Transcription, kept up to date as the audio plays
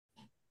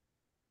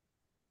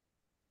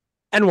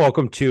And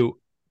welcome to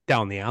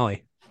Down the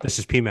Alley. This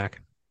is PMAC.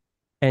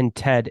 And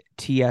Ted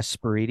T.S.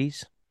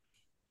 Spirides.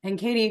 And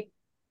Katie.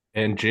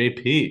 And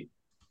JP.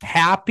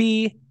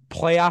 Happy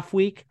playoff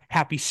week.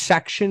 Happy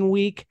section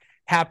week.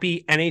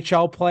 Happy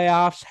NHL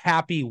playoffs.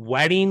 Happy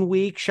wedding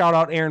week. Shout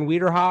out Aaron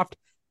Wiederhoft.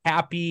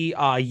 Happy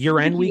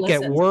year-end week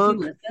at work.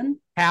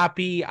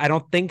 Happy, I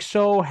don't think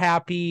so.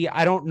 Happy,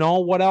 I don't know.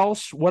 What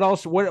else?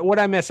 What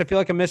I miss? I feel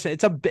like I'm missing.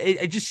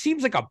 It just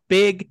seems like a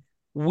big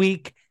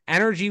week.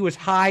 Energy was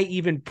high,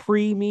 even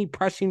pre me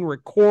pressing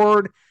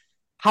record.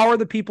 How are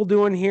the people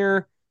doing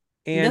here?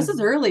 And this is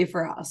early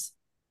for us.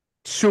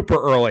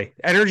 Super early.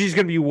 Energy is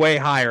going to be way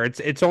higher.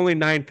 It's only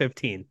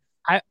 9:15.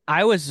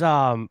 I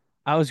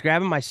was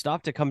grabbing my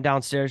stuff to come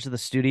downstairs to the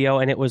studio,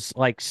 and it was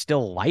like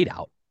still light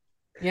out.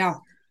 Yeah.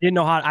 I don't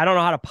know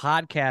how to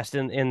podcast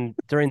in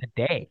during the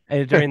day.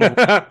 During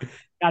the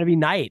gotta be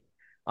night.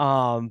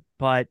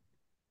 But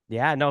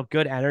yeah, no,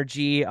 good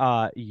energy.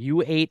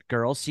 U8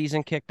 girls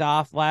season kicked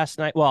off last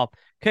night. Well,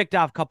 kicked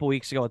off a couple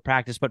weeks ago with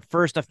practice, but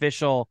first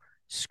official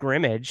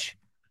scrimmage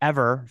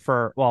ever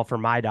for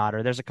my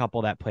daughter. There's a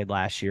couple that played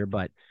last year,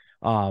 but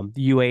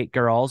U8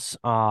 girls,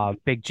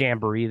 big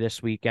jamboree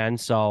this weekend.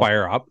 So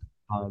fire up.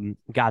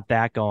 Got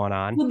that going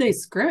on. Would they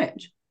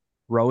scrimmage?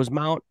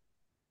 Rosemount.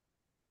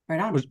 Right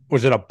on.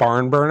 Was it a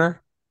barn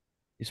burner?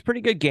 It's a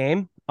pretty good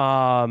game.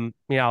 No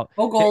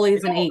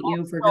goalies and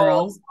 8U for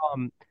girls.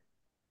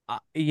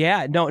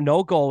 Yeah, no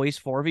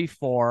goalies,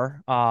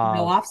 4v4. No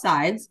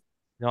offsides.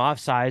 No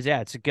offsides.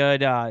 Yeah, it's a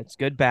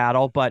good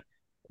battle, but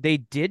they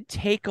did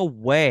take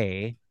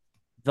away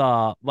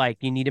the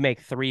you need to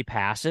make 3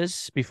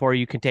 passes before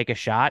you can take a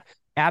shot.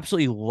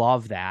 Absolutely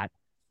love that.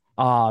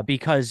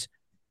 Because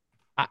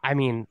I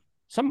mean,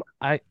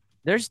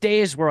 there's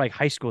days where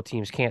high school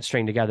teams can't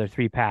string together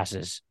 3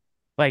 passes.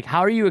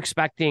 How are you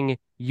expecting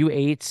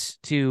U8s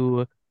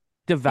to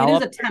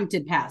develop? It is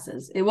attempted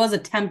passes. It was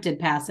attempted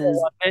passes.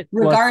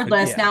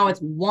 Regardless, now it's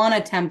one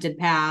attempted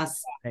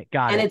pass.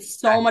 Got it. And it's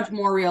so much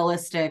more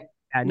realistic.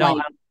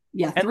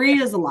 Yeah,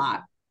 3 is a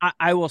lot.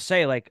 I will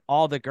say,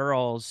 all the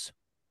girls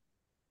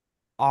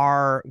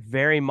are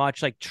very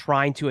much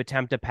trying to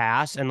attempt a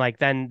pass, and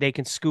then they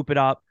can scoop it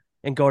up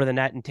and go to the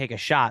net and take a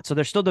shot. So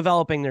they're still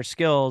developing their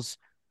skills,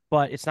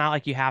 but it's not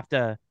like you have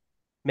to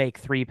make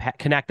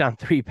connect on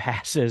 3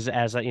 passes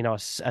as a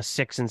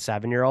 6 and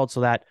 7-year-old.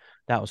 So that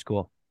was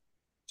cool.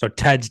 So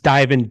Ted's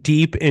diving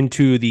deep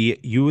into the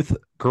youth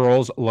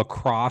girls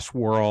lacrosse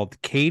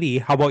world. Katie,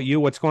 how about you?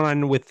 What's going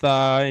on with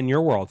in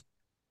your world?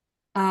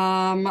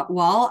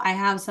 Well, I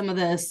have some of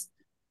this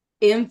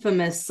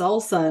infamous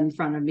salsa in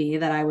front of me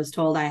that I was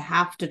told I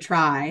have to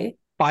try.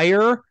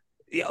 Fire.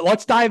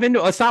 Let's dive into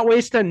it. Let's not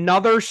waste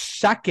another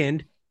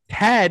second.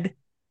 Ted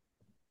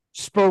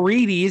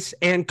Spirides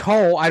and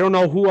Co. I don't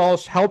know who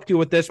else helped you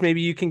with this.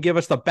 Maybe you can give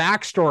us the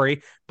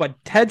backstory,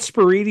 but Ted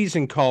Spirides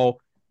and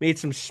Co. made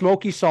some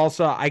smoky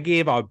salsa. I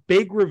gave a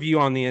big review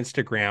on the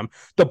Instagram.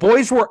 The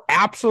boys were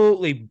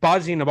absolutely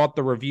buzzing about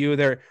the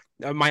review.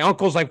 My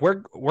uncle's like,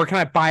 where can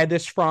I buy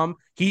this from?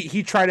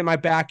 He tried it in my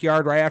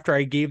backyard right after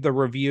I gave the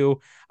review.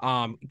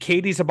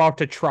 Katie's about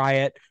to try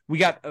it.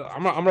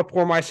 I'm gonna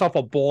pour myself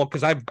a bowl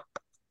because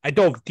I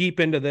dove deep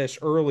into this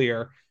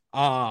earlier.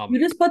 You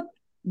just put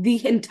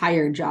the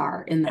entire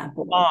jar in that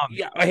bowl.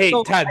 Yeah. Hey,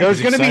 Ted,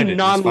 there's gonna be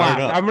none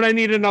left. I'm gonna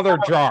need another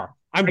jar.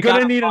 I'm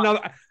gonna need another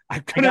jar. I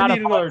got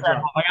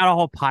a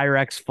whole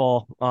Pyrex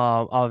full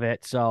of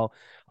it. So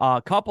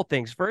a couple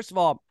things. First of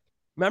all,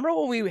 remember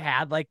when we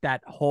had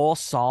that whole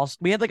salsa?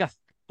 We had a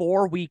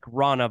 4-week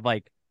run of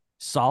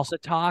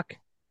salsa talk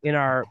in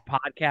our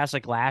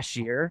podcast last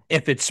year.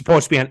 If it's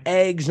supposed to be on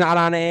eggs, not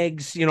on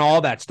eggs,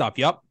 all that stuff.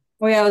 Yep.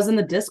 Oh yeah, I was in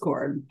the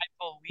Discord. I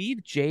believe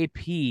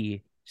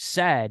JP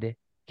said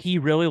he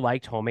really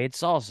liked homemade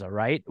salsa,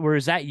 right? Or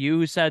is that you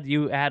who said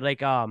you had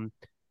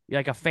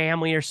a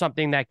family or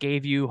something that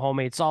gave you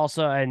homemade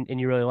salsa and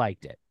you really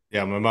liked it?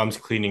 Yeah, my mom's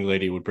cleaning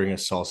lady would bring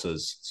us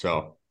salsas.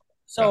 So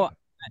yeah.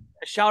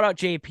 Shout out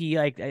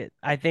JP.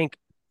 I think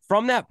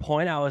from that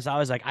point I was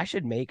like, I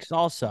should make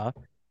salsa.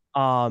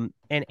 And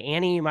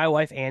Annie, my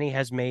wife Annie,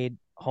 has made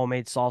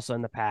homemade salsa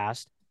in the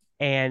past,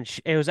 and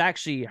it was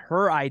actually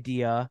her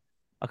idea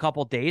a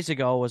couple days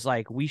ago. Was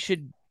we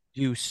should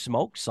do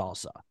smoked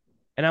salsa,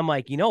 and I'm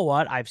like, you know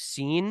what? I've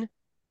seen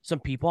some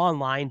people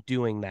online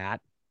doing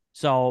that,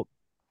 so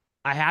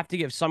I have to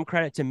give some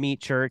credit to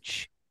Meat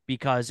Church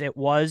because it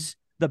was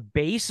the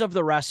base of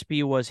the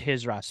recipe was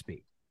his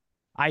recipe.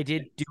 I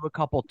did do a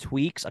couple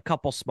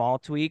small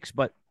tweaks,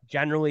 but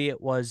generally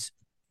it was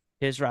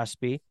his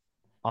recipe.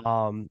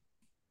 I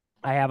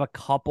have a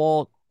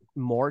couple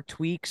more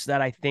tweaks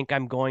that I think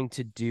I'm going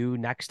to do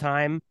next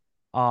time.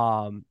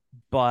 But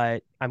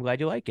I'm glad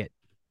you like it.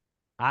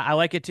 I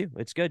like it too.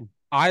 It's good.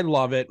 I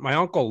love it. My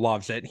uncle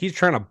loves it. He's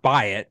trying to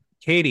buy it.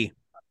 Katie,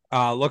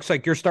 looks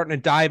like you're starting to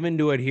dive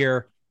into it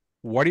here.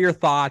 What are your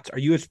thoughts? Are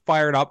you as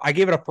fired up? I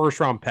gave it a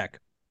 1st-round pick.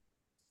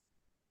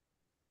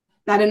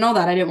 I didn't know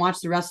that. I didn't watch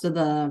the rest of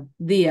the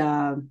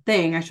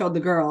thing. I showed the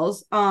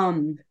girls.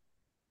 I'll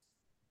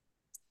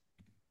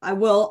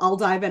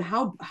dive in.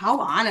 How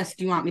honest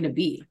do you want me to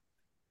be?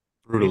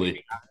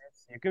 Brutally.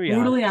 You can be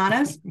Brutally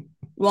honest.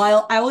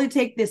 Well, I only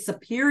take the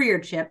superior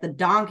chip, the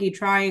donkey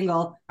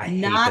triangle, I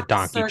hate not the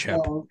donkey chip.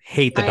 circle.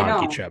 Hate the I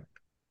donkey know. chip.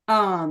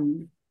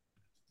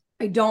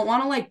 I don't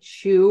want to like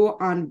chew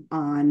on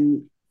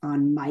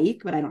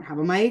mic, but I don't have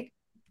a mic.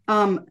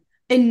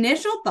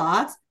 Initial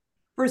thoughts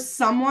for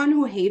someone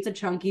who hates a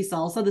chunky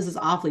salsa, this is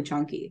awfully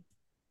chunky.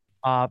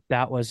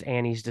 That was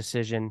Annie's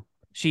decision.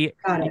 She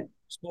Got was it.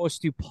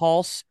 supposed to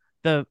pulse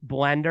the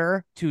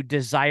blender to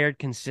desired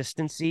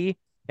consistency,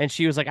 and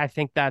she was like, "I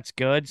think that's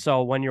good."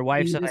 So when your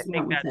wife You says, "I just think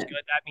went with that's it.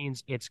 good," that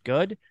means it's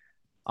good.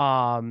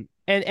 And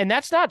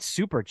that's not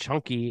super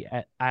chunky.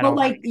 I But don't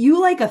like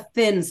you like a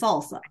thin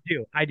salsa.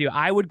 I do.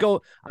 I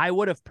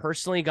would have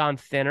personally gone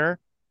thinner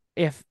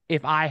if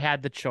I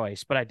had the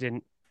choice, but I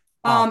didn't.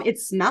 It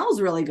smells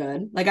really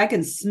good. Like I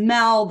can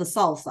smell the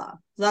salsa.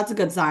 So that's a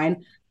good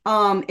sign.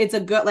 It's a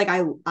good like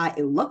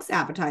it looks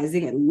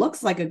appetizing. It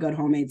looks like a good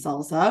homemade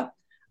salsa.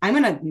 I'm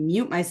gonna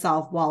mute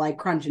myself while I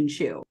crunch and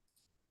chew.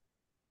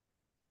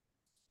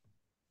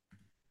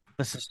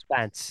 The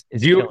suspense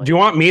is Do you killing.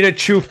 want me to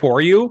chew for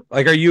you?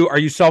 Like, are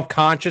you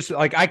self-conscious?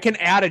 Like, I can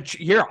add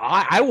here.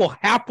 I will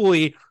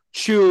happily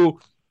chew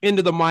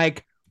into the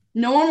mic.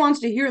 No one wants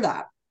to hear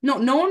that. No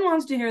one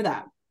wants to hear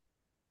that.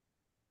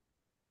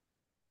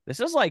 This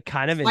is like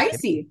kind of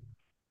Spicy.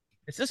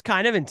 This is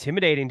kind of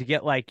intimidating to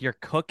get like your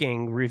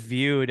cooking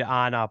reviewed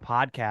on a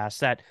podcast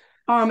that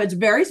It's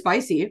very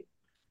spicy.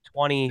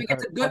 20 Like,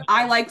 it's or a good.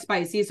 I like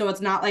spicy, so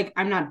it's not like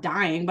I'm not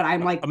dying, but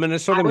I'm like A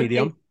Minnesota I would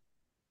medium. think-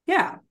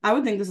 yeah, I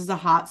would think this is a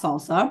hot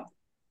salsa.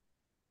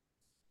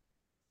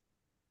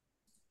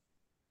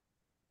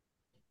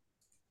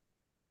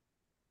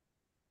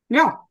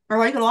 Yeah, I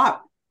like it a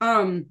lot.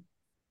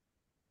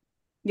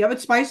 Yeah,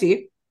 it's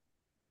spicy.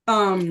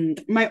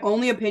 My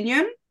only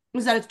opinion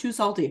is that it's too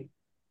salty.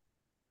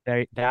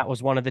 that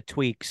was one of the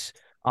tweaks.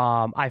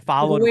 I It's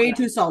followed way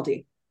too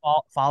salty.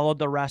 followed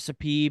the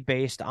recipe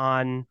based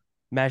on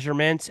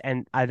measurements,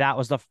 and that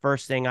was the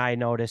first thing I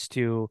noticed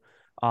too.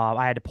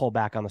 I had to pull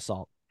back on the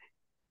salt.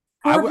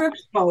 Perfect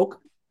smoke.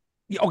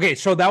 Okay,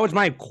 so that was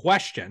my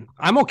question.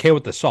 I'm okay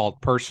with the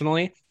salt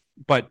personally,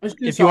 but It's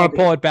too if you want to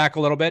salty. pull it back a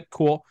little bit,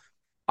 cool.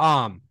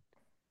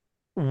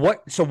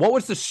 What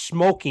was the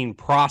smoking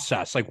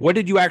process? Like, what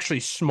did you actually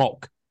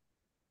smoke?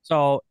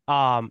 So,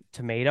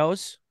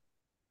 tomatoes,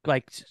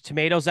 like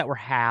tomatoes that were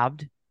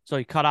halved. So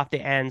you cut off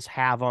the ends,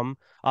 halve them,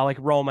 like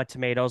Roma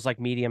tomatoes, like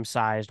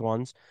medium-sized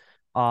ones.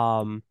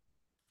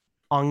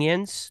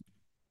 Onions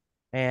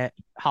and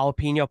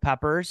jalapeno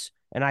peppers,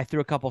 and I threw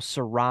a couple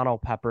serrano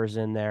peppers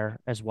in there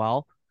as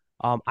well.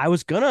 I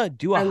was gonna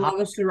do I love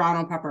a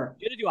serrano pepper.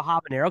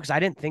 habanero because I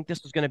didn't think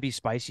this was gonna be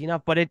spicy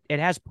enough, but it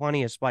has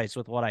plenty of spice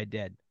with what I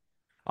did.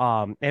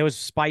 It was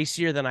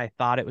spicier than I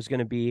thought it was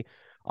gonna be.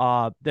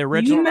 The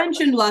original You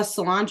mentioned less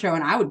cilantro,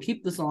 and I would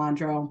keep the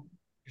cilantro.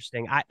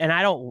 interesting. I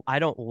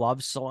don't love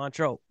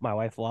cilantro. My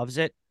wife loves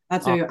it.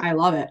 That's why I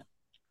love it.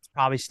 It's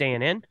probably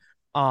staying in.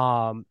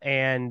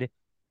 And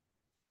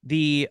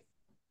the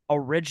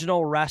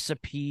original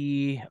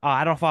recipe,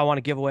 I don't know if I want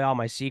to give away all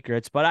my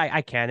secrets, but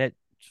I can. It's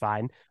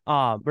fine.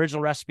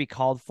 Original recipe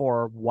called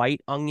for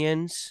white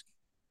onions.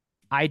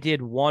 I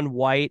did one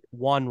white,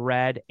 one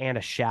red, and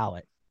a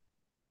shallot.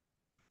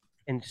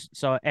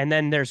 And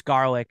then there's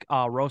garlic,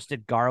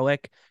 roasted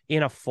garlic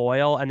in a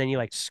foil, and then you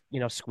like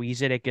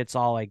squeeze it. It gets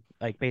all like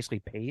basically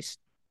paste.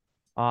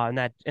 And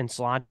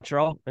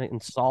cilantro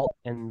and salt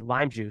and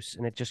lime juice,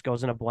 and it just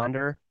goes in a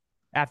blender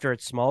after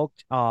it's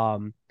smoked.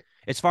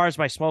 As far as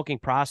my smoking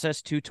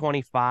process,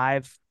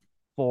 225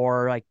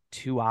 for like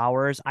 2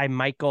 hours. I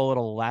might go a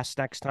little less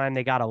next time.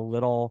 They got a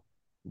little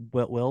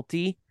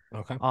wilty.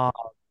 Okay.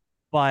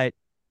 But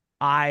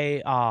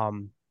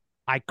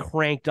I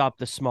cranked up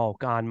the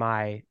smoke on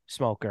my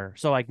smoker.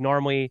 So like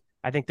normally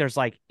I think there's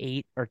like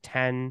 8 or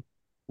 10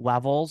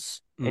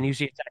 levels, and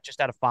usually it's just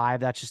out of 5.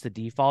 That's just the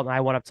default, and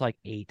I went up to like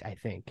 8, I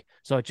think.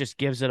 So it just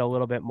gives it a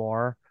little bit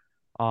more.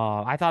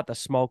 I thought the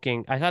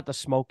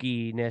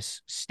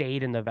smokiness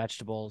stayed in the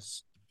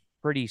vegetables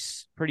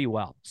pretty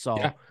well. So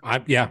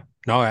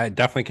no, I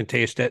definitely can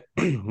taste it.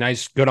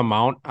 Nice, good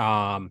amount.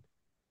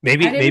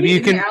 Maybe I didn't you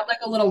even can add like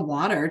a little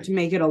water to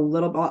make it a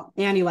little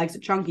bit. Annie likes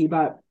it chunky,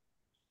 but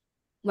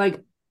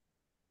like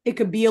it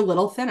could be a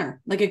little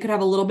thinner. Like it could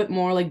have a little bit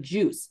more like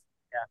juice.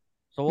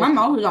 So My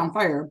mouth is on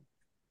fire.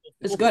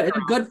 It's good.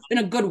 It's in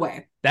a good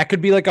way. that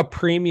could be like a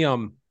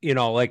premium,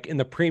 like in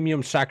the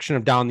premium section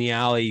of Down the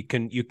Alley,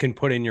 you can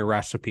put in your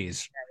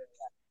recipes.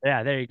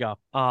 Yeah, there you go.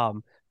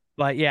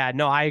 But yeah,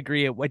 no, I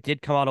agree. It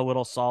did come out a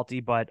little salty,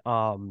 but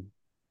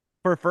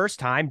for first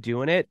time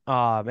doing it,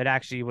 it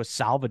actually was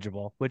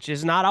salvageable, which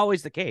is not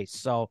always the case.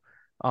 So,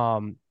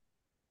 I'm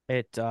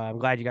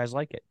glad you guys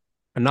like it.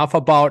 Enough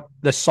about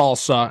the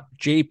salsa.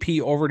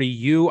 JP, over to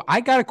you.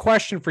 I got a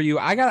question for you.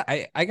 I got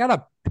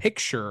a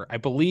picture, I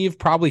believe,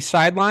 probably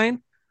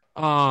sideline,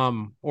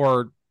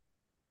 or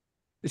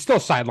it's still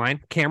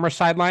sideline, camera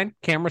sideline.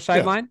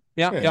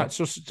 Yeah.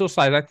 So still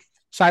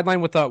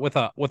sideline with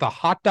a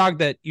hot dog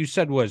that you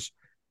said was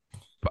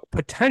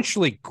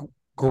potentially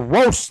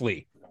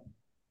grossly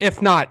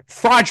if not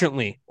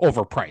fraudulently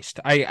overpriced.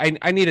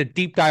 I need a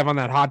deep dive on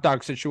that hot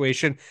dog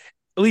situation.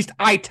 At least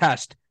eye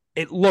test.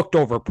 It looked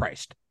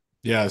overpriced.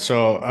 Yeah,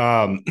 so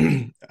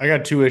I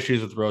got two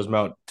issues with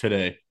Rosemount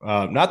today.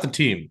 Not the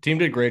team. Team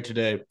did great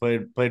today.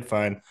 Played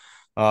fine.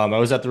 I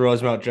was at the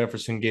Rosemount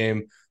Jefferson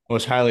game,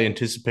 most highly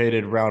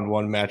anticipated round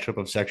one matchup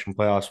of section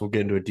playoffs. We'll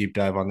get into a deep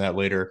dive on that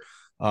later.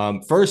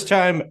 First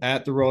time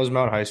at the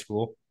Rosemount High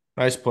School.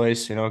 Nice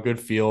place, good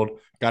field.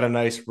 Got a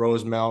nice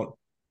Rosemount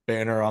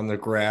banner on the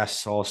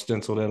grass, all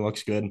stenciled in,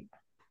 looks good.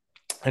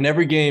 And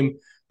every game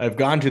I've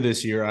gone to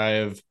this year, I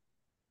have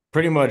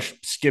pretty much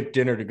skipped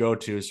dinner to go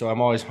to. So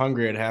I'm always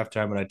hungry at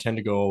halftime and I tend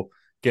to go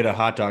get a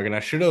hot dog. And I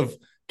should have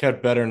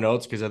kept better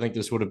notes because I think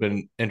this would have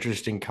been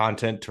interesting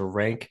content to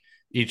rank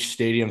each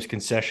stadium's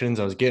concessions.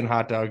 I was getting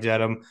hot dogs at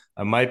them.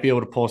 I might be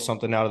able to pull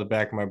something out of the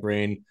back of my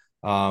brain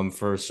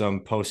for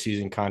some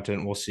postseason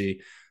content. We'll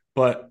see.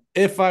 But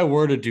if I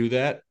were to do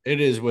that, it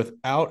is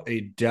without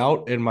a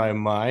doubt in my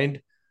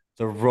mind,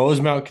 the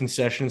Rosemount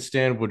concession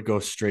stand would go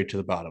straight to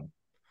the bottom.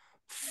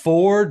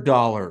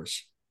 $4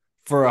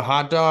 for a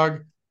hot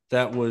dog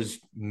that was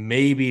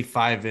maybe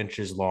 5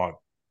 inches long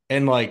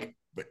and like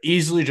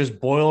easily just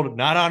boiled,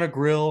 not on a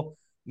grill,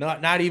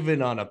 not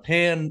even on a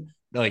pan,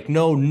 like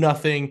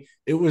nothing.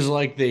 It was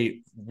like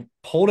they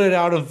pulled it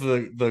out of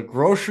the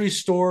grocery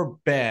store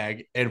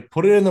bag and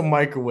put it in the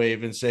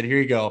microwave and said, here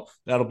you go.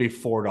 That'll be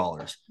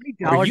 $4.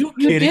 Are you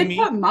kidding me?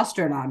 You did put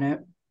mustard on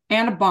it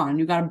and a bun.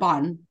 You got a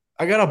bun.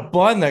 I got a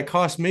bun that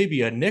cost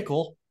maybe a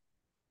nickel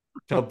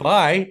to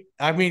buy.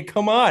 I mean,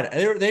 come on.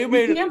 They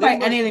made you can't buy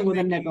anything with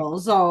a nickel.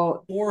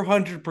 So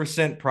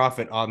 400%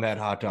 profit on that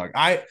hot dog.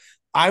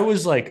 I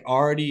was like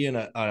already in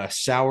a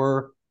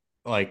sour,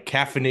 like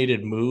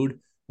caffeinated mood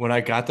when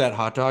I got that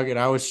hot dog, and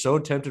I was so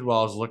tempted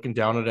while I was looking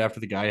down at it after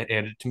the guy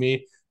handed it to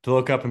me to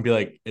look up and be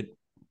like,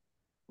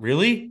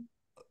 really?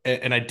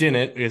 And I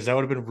didn't, because that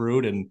would have been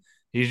rude, and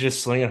he's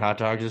just slinging hot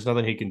dogs. There's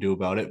nothing he can do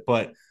about it.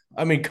 But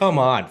I mean, come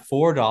on,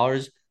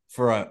 $4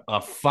 for a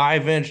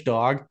 5-inch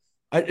dog.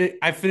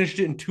 I finished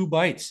it in 2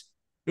 bites.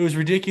 It was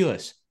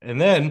ridiculous. And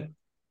then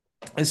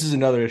this is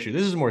another issue.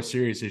 This is a more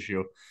serious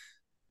issue.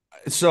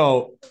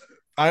 So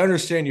I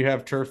understand you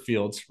have turf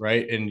fields,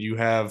 right? And you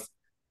have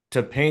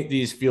to paint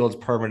these fields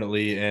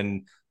permanently.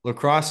 And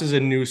lacrosse is a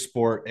new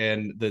sport.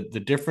 And the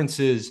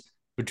differences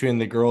between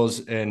the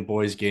girls and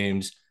boys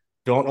games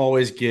don't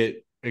always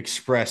get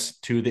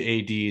expressed to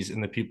the ADs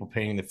and the people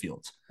painting the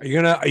fields. Are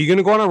you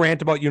gonna go on a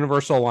rant about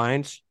universal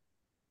lines?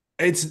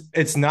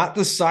 It's not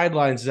the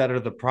sidelines that are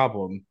the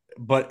problem,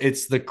 but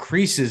it's the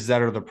creases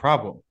that are the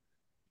problem.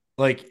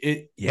 Like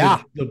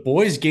the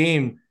boys'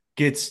 game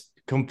gets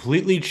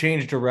completely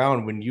changed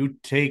around when you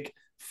take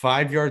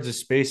 5 yards of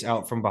space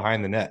out from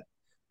behind the net.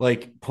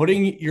 Like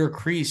putting your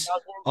crease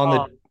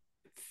on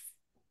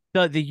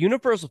the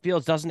universal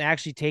fields doesn't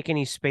actually take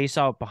any space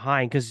out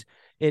behind because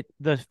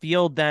the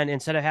field then,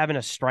 instead of having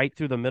a stripe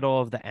through the middle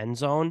of the end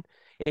zone,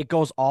 it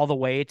goes all the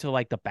way to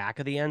like the back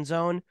of the end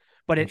zone.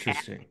 But it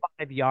adds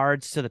 5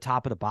 yards to the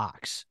top of the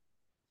box.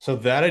 So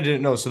that I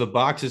didn't know. So the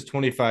box is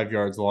 25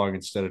 yards long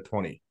instead of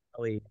 20.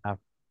 Oh, yeah.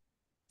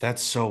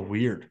 That's so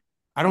weird.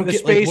 I don't The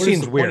get space what is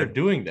seems the weird point of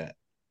doing that.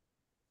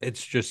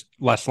 It's just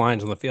less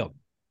lines on the field.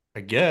 I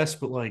guess,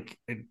 but like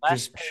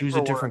just choose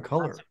a different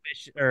color.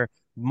 Or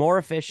more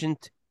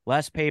efficient,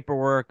 less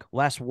paperwork,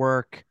 less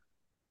work.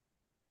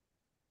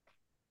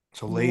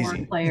 So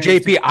lazy.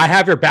 JP, I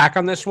have your back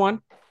on this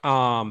one.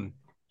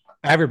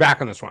 I have your back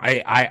on this one.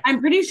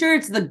 I'm pretty sure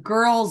it's the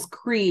girls'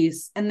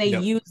 crease, and they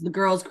use the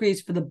girls'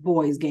 crease for the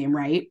boys' game,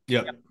 right?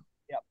 Yep.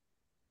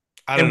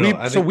 I don't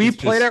know. We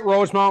played at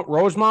Rosemount.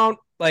 Rosemont's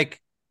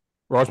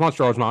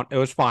Rosemount. It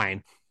was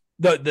fine.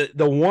 The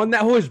one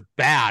that was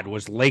bad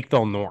was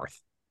Lakeville North.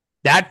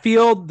 That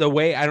field, the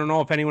way, I don't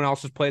know if anyone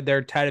else has played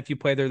there. Ted, if you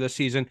played there this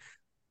season,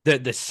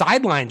 the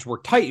sidelines were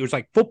tight. It was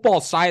like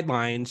football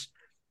sidelines,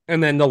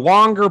 and then the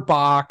longer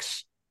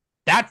box.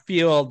 That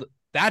field.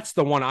 That's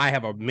the one I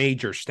have a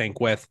major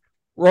stink with.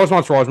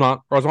 Rosemount's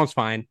Rosemount. Rosemont's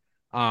fine.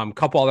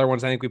 Couple other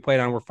ones I think we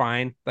played on were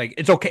fine. Like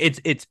it's okay.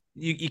 It's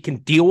you can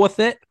deal with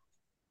it.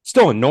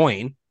 Still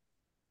annoying.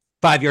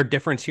 5-yard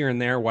difference here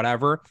and there,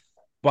 whatever.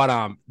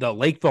 But the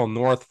Lakeville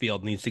North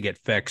field needs to get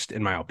fixed,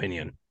 in my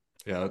opinion.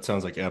 Yeah, that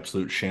sounds like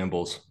absolute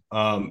shambles.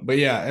 But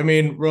yeah, I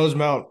mean,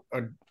 Rosemount,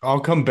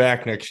 I'll come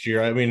back next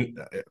year. I mean,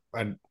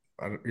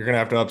 you're gonna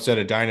have to upset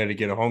Edina to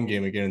get a home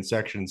game again in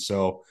section.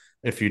 So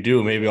if you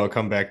do, maybe I'll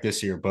come back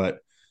this year. But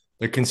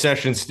the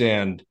concession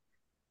stand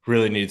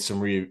really needs some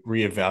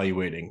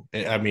reevaluating.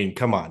 I mean,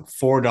 come on,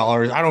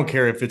 $4. I don't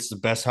care if it's the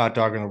best hot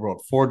dog in the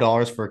world.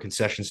 $4 for a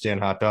concession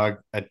stand hot dog.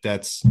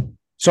 That's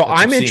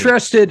I'm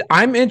interested.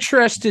 I'm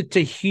interested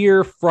to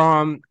hear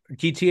from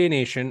DTA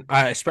Nation,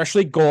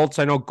 especially Goltz.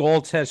 I know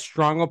Goltz has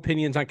strong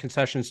opinions on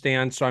concession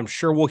stands, so I'm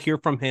sure we'll hear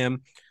from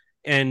him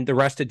and the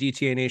rest of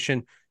DTA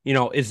Nation.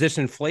 Is this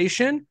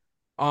inflation?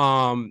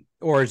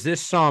 Or is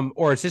this some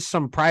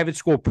private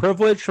school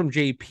privilege from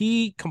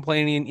JP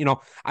complaining?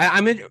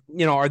 I'm in,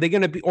 are they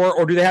going to be,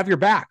 or do they have your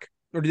back,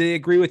 or do they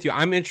agree with you?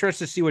 I'm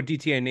interested to see what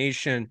DTA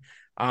Nation,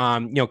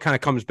 kind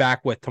of comes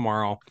back with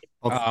tomorrow.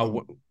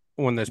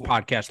 when this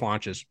podcast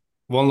launches.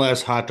 One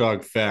last hot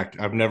dog fact: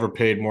 I've never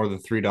paid more than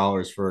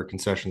 $3 for a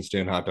concession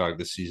stand hot dog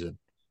this season,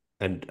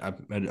 and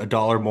a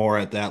dollar more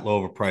at that low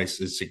of a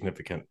price is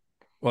significant.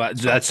 Well,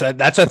 that's a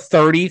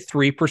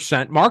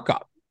 33%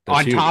 markup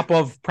on huge. top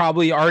of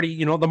probably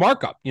already the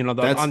markup,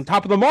 on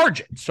top of the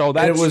margin. So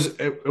that it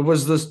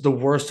was the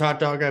worst hot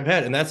dog I've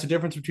had, and that's the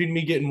difference between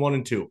me getting 1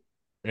 and 2.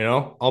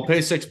 I'll pay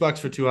 $6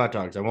 for 2 hot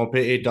dogs. I won't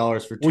pay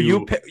 $8 for 2. Will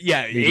you pay?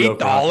 Yeah,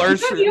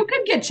 $8. You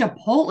could get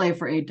Chipotle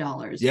for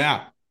 $8.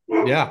 Yeah.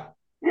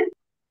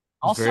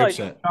 Also,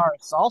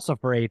 salsa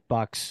for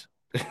 $8.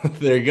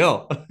 There you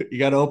go. You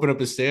got to open up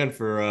a stand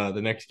for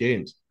the next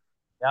games.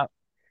 Yep.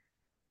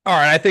 All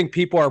right, I think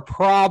people are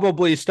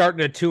probably starting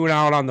to tune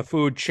out on the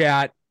food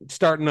chat.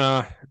 Starting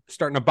to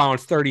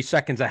bounce 30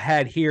 seconds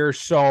ahead here.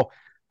 So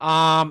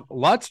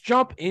let's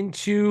jump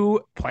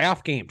into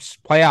playoff games.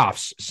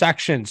 Playoffs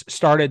sections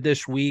started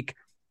this week.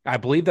 I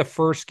believe the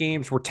first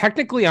games were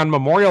technically on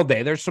Memorial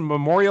Day. There's some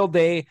Memorial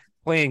Day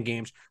playing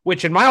games,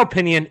 which in my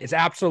opinion is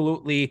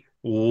absolutely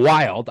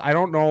wild. I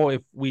don't know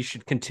if we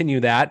should continue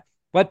that.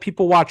 Let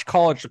people watch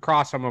college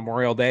lacrosse on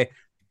Memorial Day.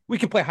 We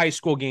can play high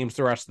school games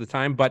the rest of the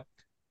time, but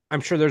I'm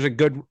sure there's a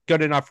good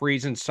enough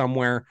reason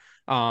somewhere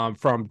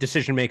from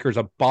decision makers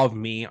above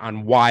me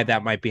on why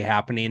that might be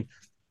happening.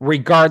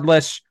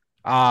 Regardless,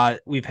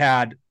 we've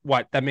had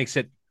that makes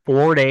it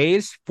 4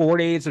 days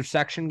of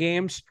section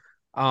games.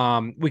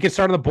 We can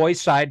start on the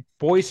boys side.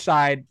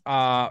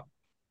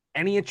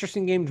 Any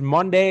interesting games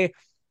Monday?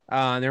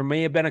 There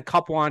may have been a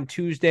couple on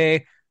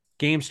Tuesday.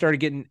 Games started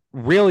getting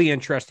really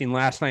interesting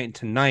last night and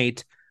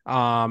tonight.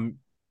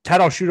 Ted,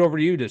 I'll shoot over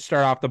to you to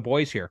start off the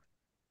boys here.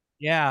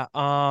 Yeah.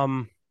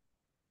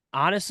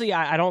 Honestly,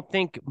 I don't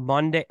think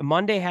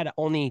Monday had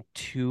only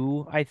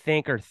 2, I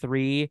think, or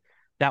 3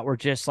 that were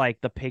just like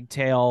the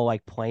pigtail,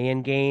 like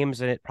playing games.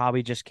 And it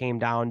probably just came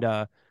down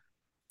to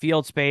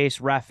field space,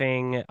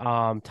 reffing,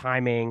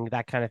 timing,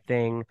 that kind of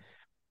thing.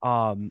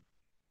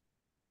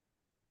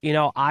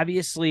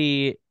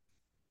 Obviously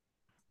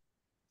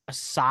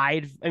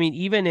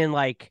even in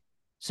like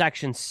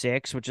section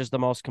 6, which is the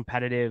most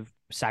competitive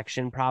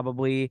section,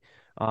 probably,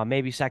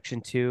 maybe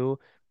section 2,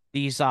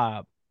 these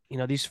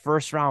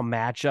first round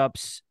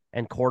matchups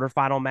and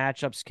quarterfinal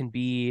matchups can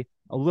be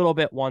a little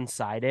bit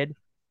one-sided.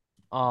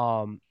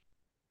 I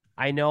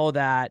know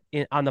that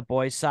on the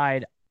boys'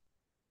 side,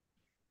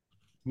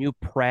 New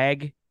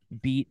Prague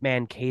beat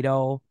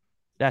Mankato.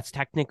 That's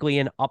technically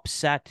an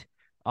upset.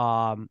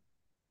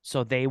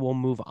 So they will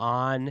move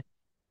on.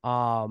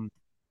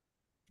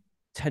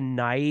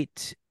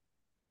 Tonight,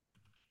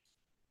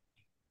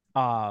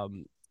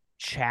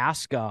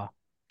 Chaska.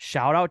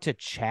 Shout out to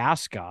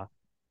Chaska.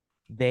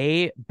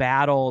 They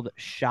battled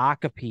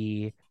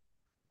Shakopee.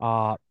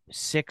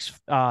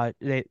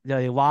 They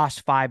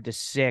lost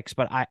 5-6,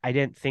 but I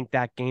didn't think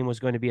that game was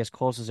going to be as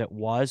close as it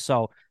was.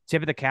 So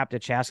tip of the cap to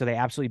Chaska. They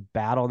absolutely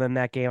battled in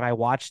that game. I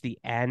watched the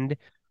end.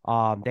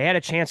 They had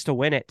a chance to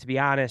win it, to be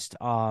honest.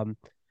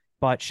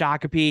 But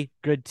Shakopee,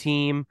 good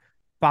team,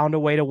 found a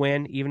way to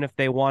win, even if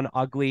they won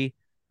ugly.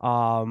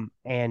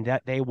 And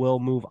that they will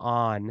move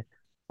on.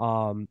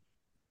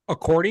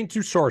 According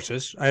to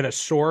sources, I had a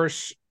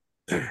source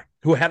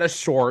who had a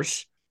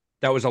source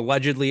that was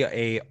allegedly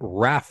a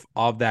ref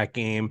of that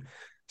game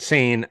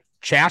saying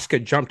Chaska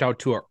jumped out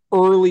to an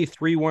early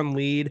 3-1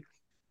 lead.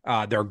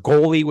 Their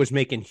goalie was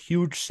making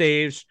huge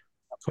saves.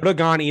 Could have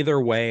gone either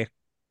way.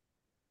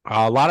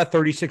 A lot of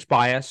 36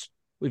 bias.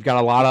 We've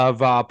got a lot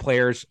of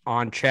players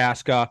on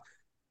Chaska.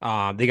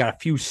 They got a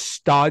few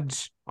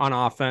studs on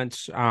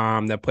offense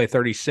that play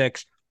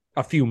 36,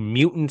 a few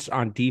mutants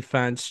on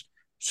defense.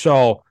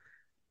 So,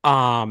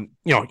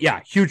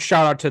 huge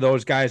shout out to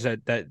those guys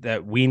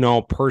that we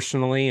know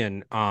personally,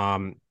 and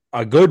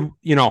a good,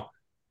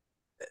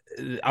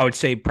 I would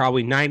say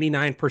probably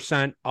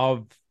 99%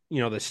 of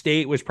the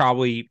state was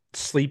probably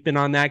sleeping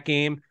on that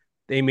game.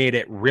 They made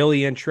it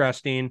really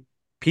interesting.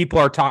 People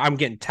are talking. I'm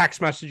getting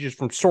text messages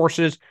from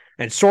sources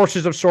and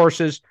sources of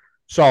sources.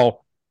 So,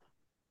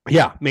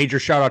 yeah, major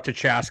shout out to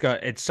Chaska.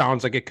 It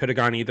sounds like it could have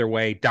gone either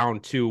way, down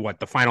to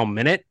the final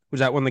minute? Was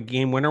that when the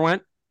game winner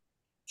went?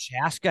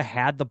 Chaska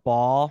had the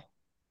ball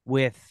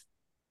with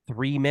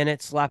 3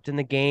 minutes left in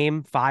the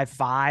game,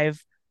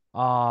 5-5.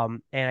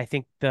 And I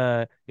think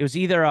it was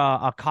either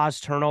a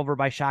caused turnover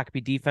by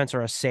Shakopee defense or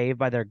a save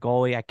by their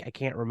goalie. I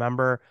can't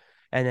remember.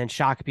 And then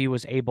Shakopee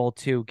was able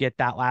to get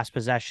that last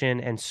possession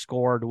and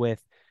scored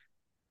with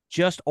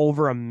just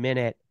over a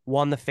minute,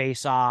 won the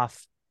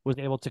face-off, was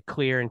able to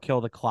clear and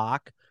kill the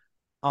clock.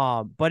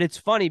 But it's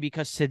funny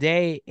because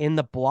today in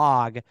the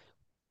blog,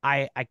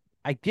 I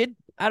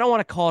don't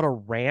want to call it a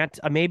rant,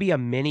 maybe a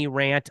mini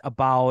rant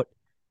about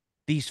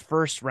these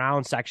first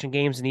round section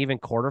games and even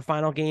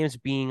quarterfinal games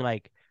being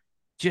like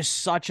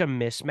just such a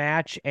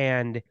mismatch.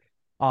 And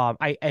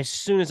as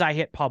soon as I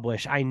hit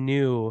publish, I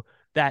knew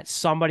that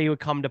somebody would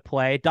come to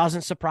play. It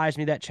doesn't surprise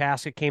me that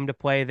Chaska came to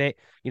play.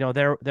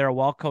 They're a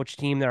well-coached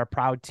team. They're a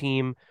proud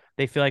team.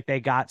 They feel like they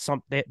got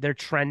they're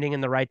trending in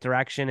the right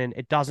direction. And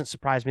it doesn't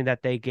surprise me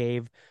that they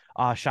gave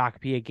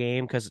Shakopee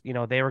game because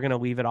they were going to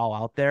leave it all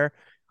out there.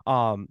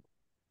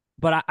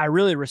 But I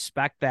really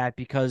respect that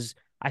because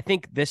I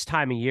think this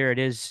time of year it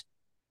is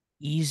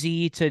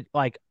easy to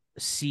like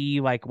see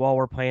like, well,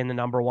 we're playing the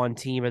number one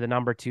team or the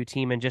number two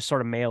team and just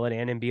sort of mail it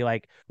in and be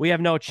like, we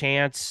have no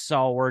chance,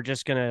 so we're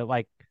just gonna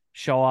like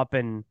show up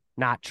and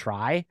not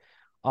try.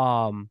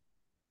 And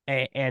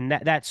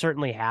that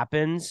certainly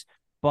happens,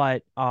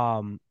 but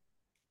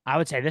I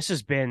would say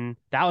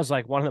that was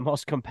like one of the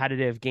most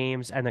competitive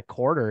games in the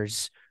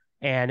quarters.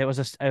 And it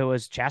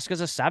was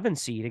Chaska's a 7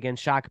 seed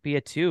against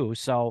Shakopee 2.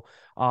 So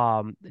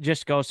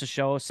just goes to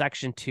show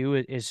Section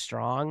 2 is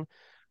strong.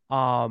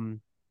 I'm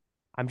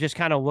just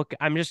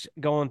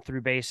going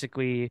through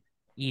basically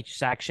each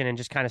section and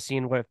just kind of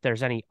seeing if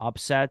there's any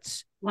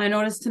upsets. Well, I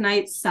noticed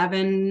tonight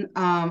 7,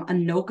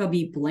 Anoka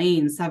beat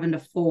Blaine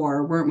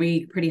 7-4. Weren't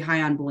we pretty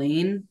high on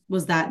Blaine?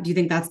 Do you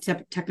think that's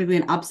technically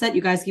an upset?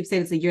 You guys keep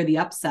saying it's the year of the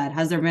upset.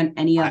 Has there been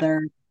any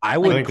other? I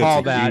would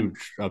call that a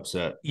huge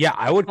upset. Yeah,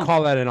 I would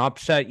call that an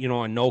upset.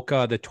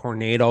 Anoka, the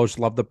Tornadoes,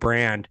 love the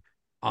brand.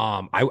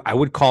 I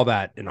would call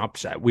that an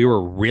upset. We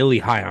were really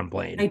high on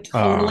Blaine. I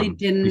totally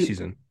didn't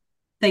preseason.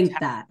 think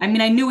that. I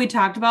mean, I knew we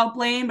talked about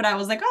Blaine, but I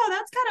was like, oh,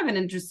 that's kind of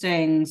an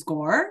interesting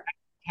score.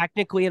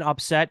 Technically an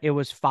upset. It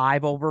was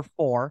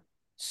 5-4.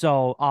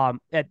 So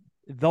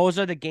those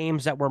are the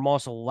games that were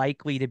most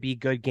likely to be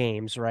good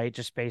games, right?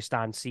 Just based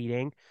on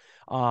seeding.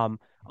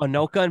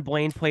 Anoka and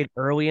Blaine played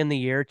early in the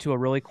year to a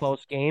really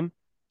close game.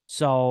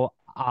 So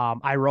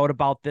I wrote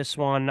about this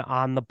one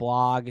on the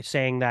blog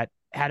saying that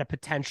had a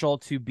potential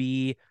to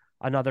be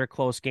another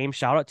close game.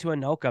 Shout out to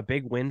Anoka.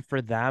 Big win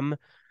for them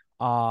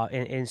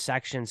in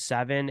Section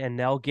 7. And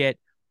they'll get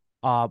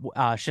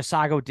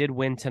Chisago did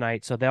win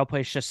tonight. So they'll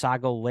play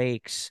Chisago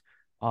Lakes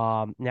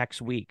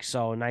next week.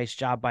 So nice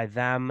job by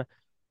them.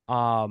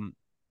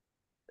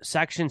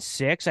 Section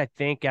 6, I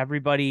think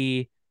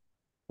everybody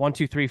 1,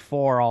 2, 3,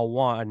 4 all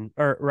won,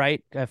 or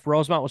right? If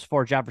Rosemount was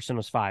 4, Jefferson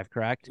was 5,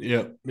 correct?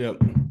 Yep. 1,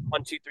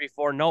 2, 3,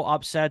 4, no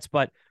upsets,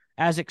 but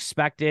as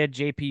expected,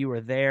 JP, you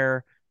were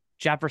there.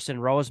 Jefferson,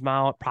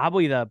 Rosemount,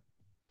 probably the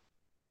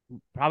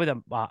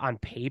on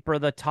paper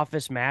the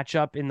toughest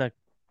matchup in the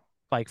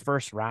like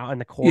first round in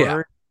the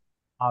quarter.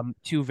 Yeah.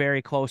 Two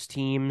very close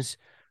teams,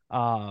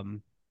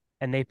 and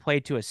they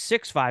played to a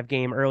 6-5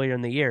 game earlier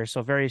in the year,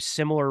 so very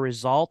similar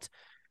result.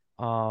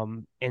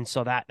 And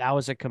so that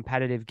was a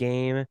competitive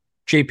game.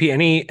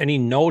 JP, any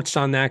notes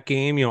on that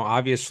game?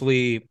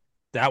 Obviously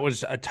that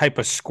was a type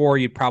of score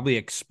you'd probably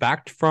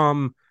expect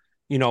from,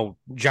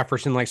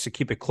 Jefferson likes to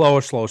keep it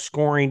close, low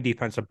scoring,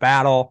 defensive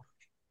battle.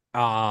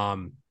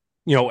 Any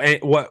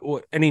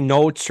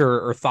notes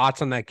or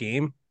thoughts on that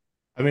game?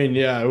 I mean,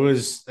 yeah, it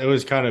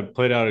was kind of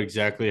played out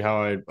exactly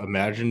how I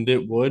imagined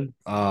it would.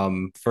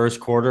 First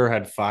quarter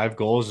had 5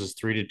 goals, is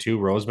 3-2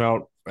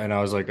 Rosemount, and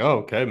I was like, oh,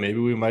 okay, maybe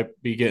we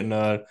might be getting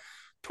a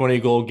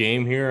 20-goal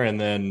game here, and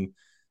then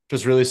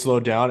just really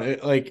slowed down.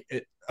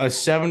 A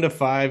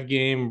 7-5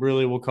 game,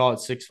 really, we'll call it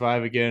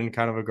 6-5 again,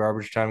 kind of a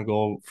garbage time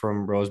goal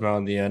from Rosemount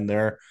in the end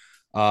there.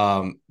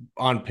 On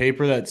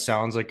paper, that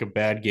sounds like a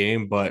bad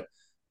game, but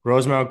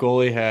Rosemount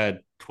goalie had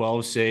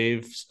 12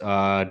 saves.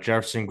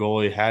 Jefferson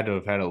goalie had to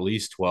have had at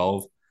least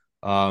 12.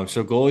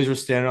 So goalies were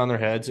standing on their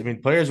heads. I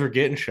mean, players were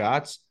getting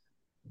shots,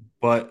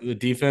 but the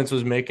defense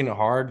was making it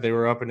hard. They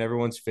were up in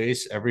everyone's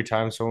face every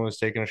time someone was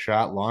taking a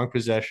shot. Long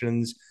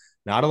possessions,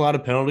 not a lot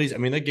of penalties. I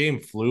mean, that game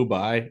flew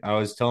by. I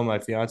was telling my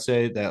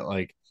fiance that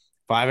like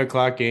 5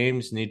 o'clock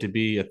games need to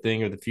be a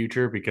thing of the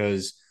future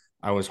because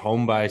I was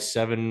home by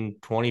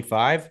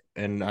 7:25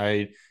 and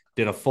I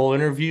did a full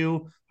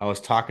interview. I was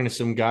talking to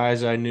some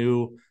guys I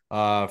knew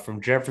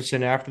from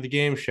Jefferson after the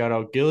game. Shout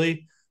out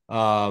Gilly.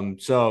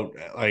 So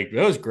like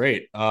it was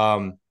great.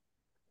 I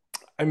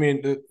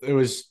mean, it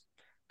was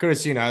could have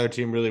seen either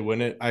team really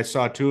win it. I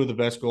saw 2 of the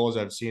best goals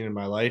I've seen in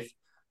my life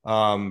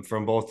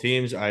from both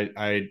teams.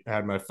 I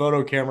had my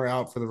photo camera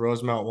out for the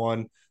Rosemount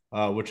one,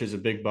 which is a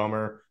big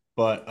bummer.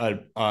 But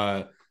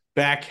a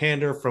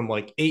backhander from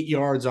like 8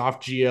 yards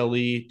off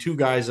GLE, 2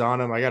 guys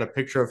on him. I got a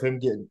picture of him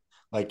getting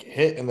like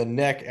hit in the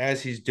neck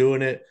as he's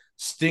doing it,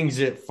 stings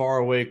it far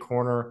away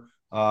corner.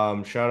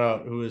 Shout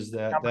out, who is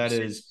that? That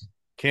is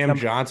Cam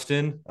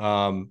Johnston.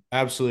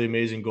 Absolutely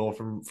amazing goal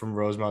from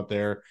Rosemount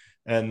there.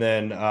 And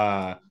then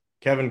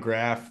Kevin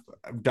Graff,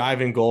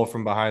 diving goal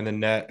from behind the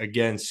net,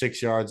 again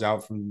 6 yards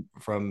out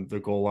from the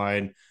goal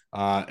line,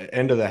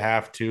 end of the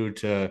half too,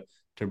 to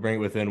bring it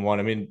within 1.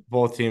 I mean,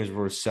 both teams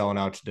were selling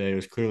out today. It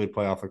was clearly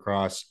playoff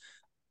lacrosse.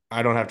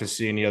 I don't have to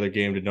see any other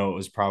game to know it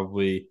was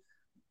probably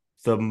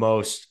the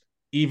most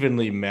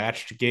evenly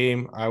matched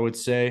game, I would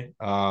say.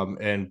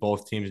 And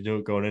both teams knew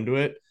it going into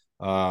it.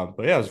 But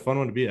yeah, it was a fun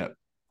one to be at.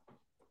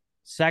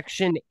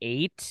 Section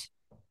 8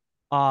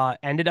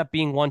 ended up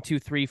being 1, 2,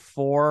 3,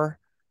 4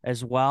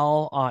 as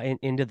well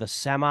into the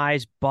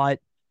semis. But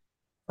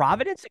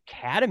Providence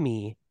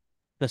Academy,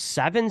 the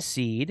 7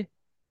 seed,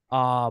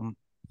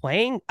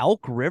 playing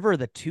Elk River,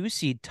 the 2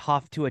 seed,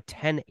 tough to a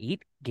 10-8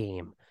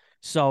 game.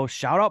 So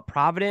shout out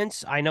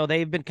Providence. I know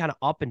they've been kind of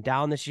up and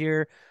down this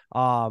year.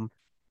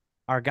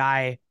 Our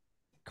guy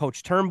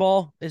Coach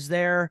Turnbull is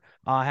there.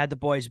 Had the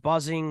boys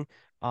buzzing.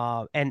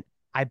 And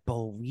I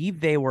believe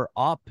they were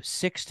up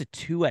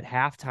 6-2 at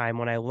halftime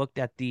when I looked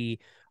at the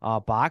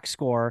box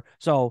score.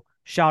 So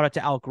shout out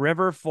to Elk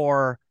River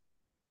for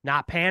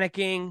not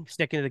panicking,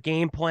 sticking to the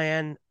game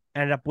plan,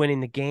 ended up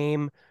winning the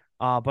game.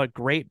 But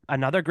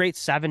another great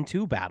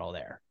 7-2 battle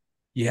there.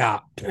 Yeah,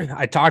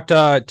 I talked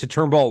to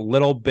Turnbull a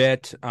little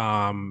bit.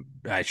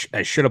 I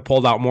should have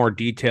pulled out more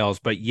details,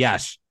 but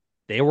yes,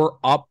 they were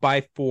up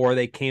by 4.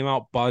 They came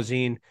out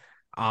buzzing,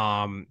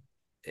 and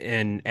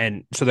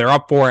so they're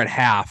up 4 at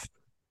half.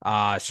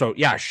 So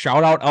yeah,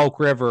 shout out Elk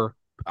River,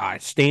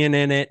 staying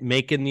in it,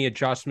 making the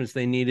adjustments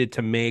they needed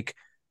to make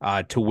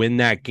to win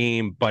that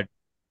game. But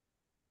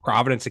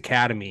Providence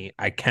Academy,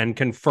 I can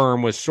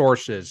confirm with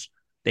sources,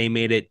 they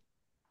made it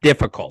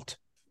difficult.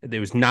 It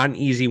was not an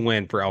easy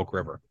win for Elk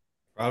River.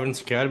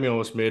 Providence Academy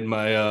almost made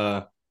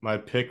my my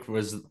pick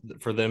was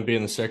for them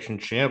being the section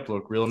champ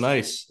look real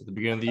nice at the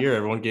beginning of the year.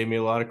 Everyone gave me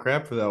a lot of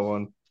crap for that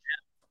one.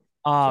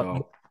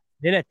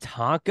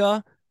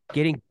 Minnetonka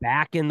getting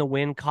back in the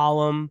win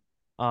column.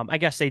 I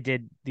guess they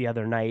did the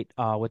other night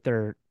with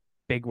their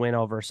big win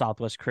over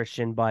Southwest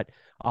Christian, but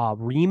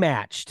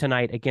rematch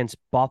tonight against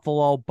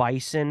Buffalo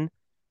Bison.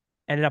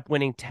 Ended up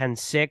winning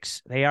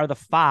 10-6. They are the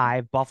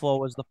 5. Buffalo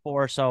was the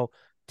 4, so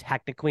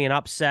technically an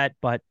upset,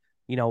 but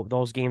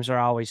those games are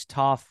always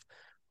tough.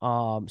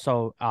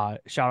 So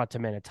shout out to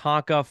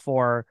Minnetonka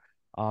for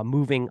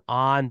moving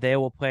on. They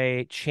will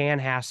play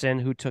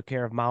Chanhassen, who took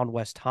care of Mound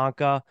West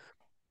Tonka.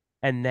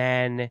 And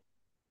then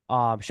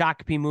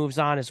Shakopee moves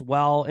on as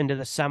well into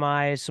the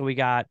semis. So we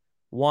got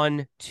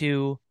 1,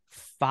 2,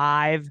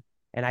 5.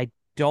 And I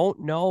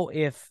don't know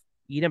if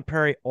Eden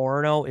Prairie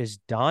Orono is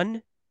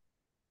done.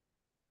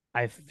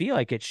 I feel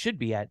like it should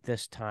be at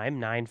this time,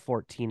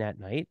 9:14 at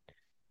night.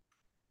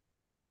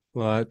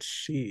 Let's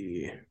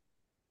see.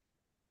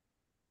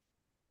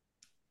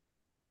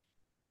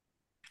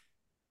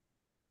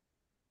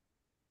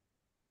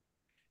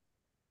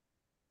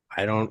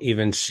 I don't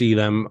even see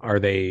them.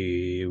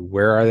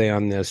 Where are they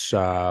on this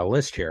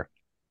list here?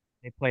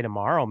 They play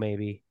tomorrow,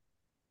 maybe.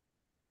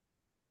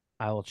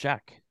 I will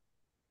check.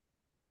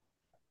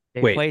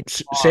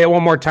 Say it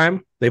one more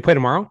time. They play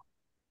tomorrow?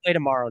 Play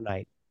tomorrow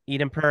night.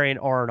 Eden Prairie and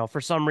Orono.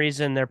 For some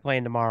reason, they're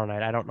playing tomorrow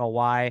night. I don't know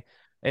why.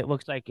 It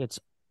looks like it's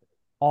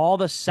all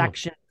the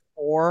section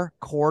 4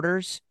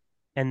 quarters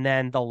and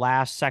then the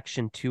last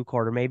section 2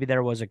 quarter. Maybe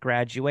there was a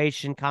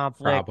graduation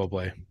conflict.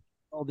 Probably.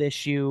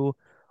 Issue.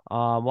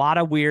 A lot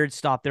of weird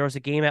stuff. There was a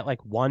game at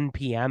like 1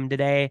 p.m.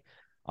 today.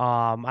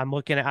 I'm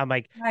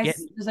like,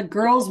 guys, there's a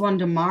girls one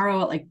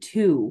tomorrow at like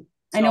 2.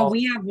 So, I know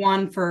we have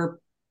one for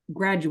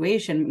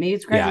graduation. Maybe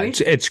it's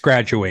graduation. Yeah, it's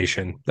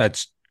graduation.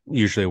 That's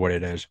usually what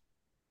it is.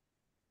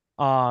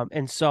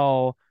 And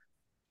so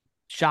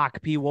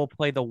Shakopee will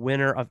play the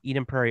winner of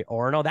Eden Prairie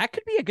Orono. That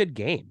could be a good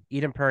game.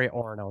 Eden Prairie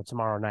Orono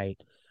tomorrow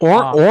night.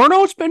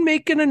 Orono's been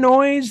making a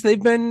noise.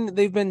 They've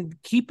been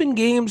keeping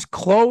games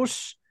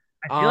close.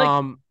 I feel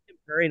like Eden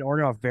Prairie and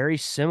Orono are very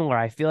similar.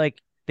 I feel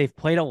like they've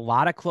played a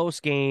lot of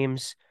close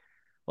games,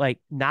 like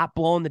not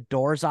blowing the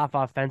doors off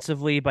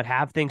offensively, but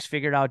have things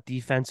figured out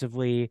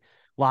defensively.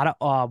 A lot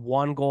of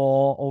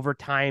 1-goal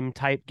overtime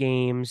type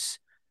games.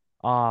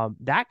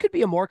 That could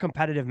be a more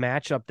competitive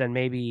matchup than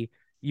maybe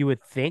you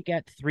would think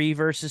at 3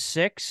 versus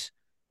 6.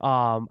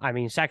 I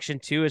mean, Section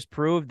 2 has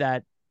proved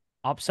that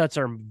upsets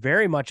are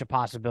very much a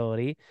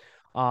possibility.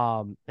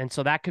 And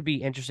so that could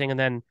be interesting. And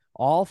then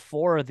all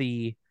 4 of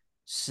the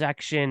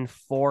Section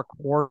 4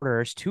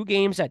 quarters, 2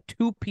 games at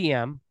 2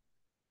 p.m.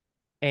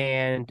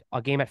 and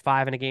a game at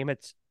 5 and a game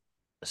at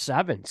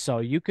 7. So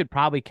you could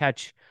probably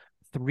catch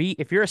 3.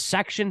 If you're a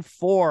Section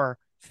 4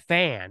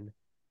 fan,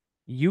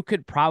 you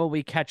could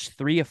probably catch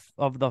 3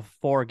 of the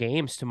 4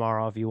 games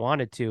tomorrow if you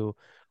wanted to.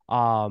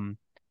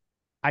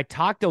 I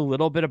talked a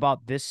little bit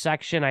about this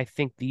section. I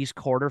think these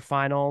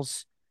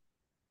quarterfinals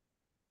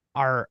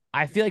I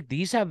feel like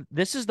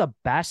this is the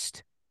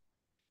best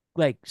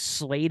like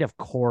slate of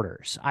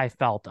quarters I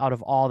felt out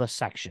of all the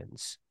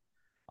sections.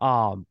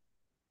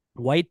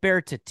 White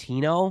Bear to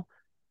Tino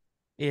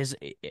is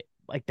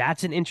like,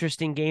 that's an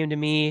interesting game to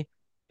me.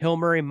 Hill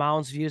Murray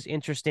Mounds View is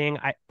interesting.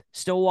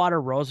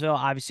 Stillwater Roseville,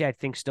 obviously I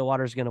think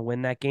Stillwater is going to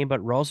win that game,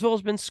 but Roseville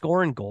has been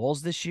scoring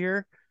goals this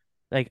year.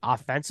 Like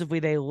offensively,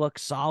 they look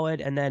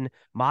solid. And then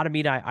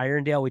Matamita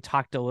Irondale, we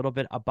talked a little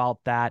bit about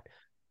that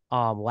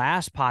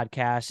last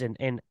podcast,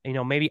 and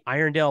maybe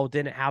Irondale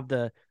didn't have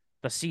the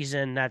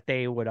season that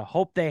they would have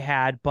hoped they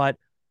had, but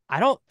I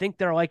don't think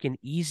they're like an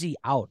easy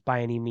out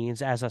by any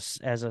means as a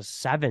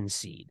 7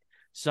 seed.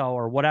 So,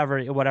 or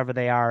whatever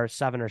they are,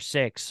 7 or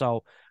 6.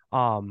 So,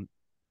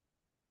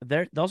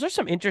 those are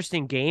some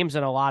interesting games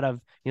and a lot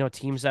of,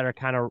 teams that are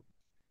kind of,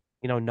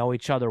 know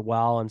each other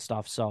well and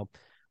stuff. So,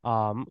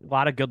 a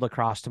lot of good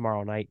lacrosse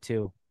tomorrow night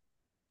too.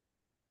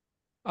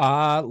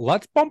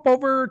 Let's bump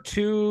over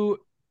to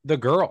the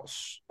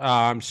girls.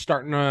 I'm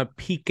starting to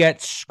peek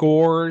at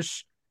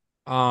scores.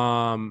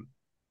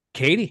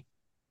 Katie,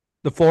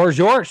 the floor is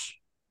yours.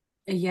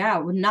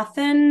 Yeah,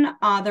 nothing.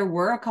 There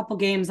were a couple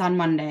games on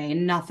Monday,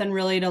 nothing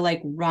really to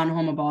like run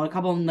home about. A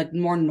couple like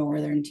more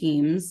northern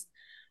teams.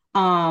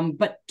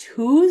 But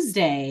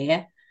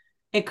Tuesday,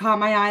 it caught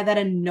my eye that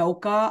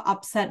Anoka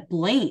upset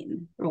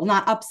Blaine. Well,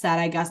 not upset,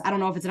 I guess. I don't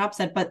know if it's an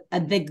upset, but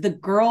the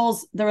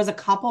girls, there was a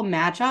couple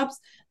matchups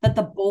that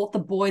both the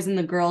boys and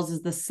the girls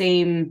is the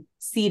same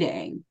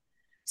seeding.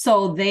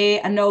 So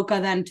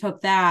Anoka then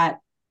took that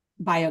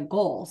by a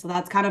goal. So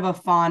that's kind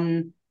of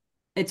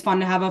it's fun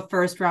to have a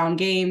first round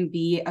game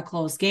be a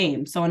close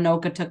game. So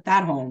Anoka took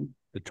that home.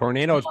 The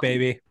Tornadoes,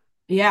 baby.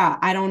 Yeah,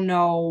 I don't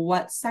know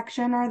what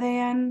section are they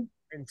in.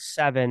 In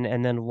 7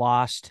 and then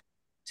lost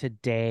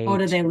today. Oh,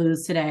 did they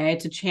lose today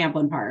to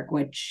Champlin Park?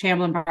 Which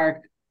Champlin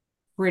Park,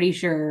 pretty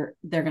sure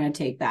they're going to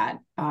take that.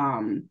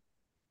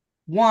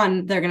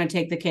 One, they're going to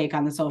take the cake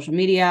on the social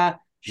media.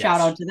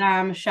 Shout out to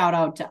them. Shout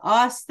out to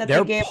us that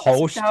their they gave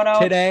post us a shout out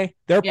today.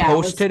 Their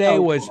post today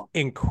was cool.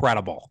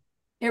 Incredible.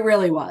 It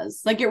really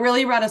was. Like, it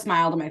really brought a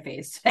smile to my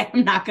face today.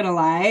 I'm not going to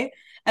lie.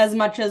 As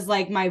much as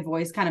like my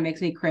voice kind of makes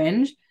me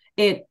cringe,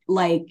 it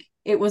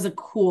was a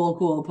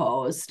cool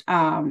post.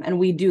 And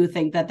we do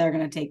think that they're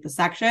going to take the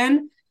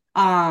section.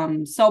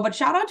 But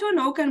shout out to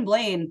Anoka and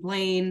Blaine.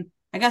 Blaine,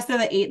 I guess they're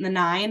the 8 and the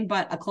 9,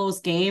 but a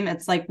close game.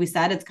 It's like we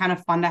said, it's kind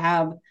of fun to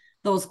have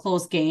those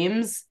close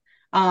games.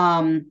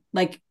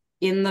 Like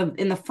in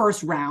the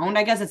first round,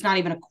 I guess it's not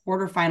even a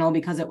quarterfinal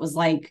because it was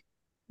like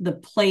the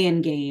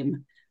play-in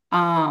game.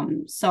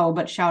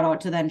 But shout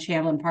out to then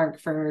Champlin Park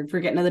for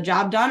getting the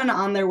job done and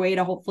on their way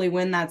to hopefully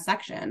win that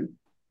section.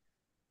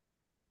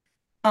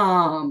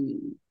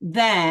 Then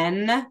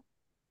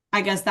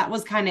I guess that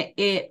was kind of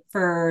it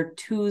for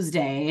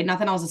Tuesday.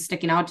 Nothing else is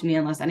sticking out to me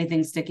unless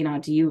anything's sticking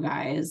out to you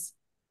guys.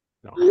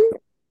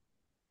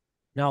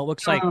 No, it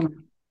looks like 2,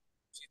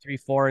 3,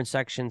 4 in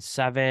section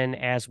 7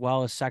 as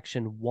well as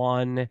section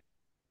 1.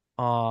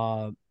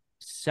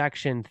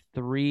 Section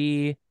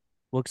 3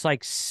 looks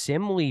like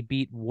Simley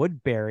beat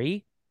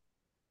Woodbury.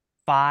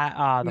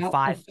 The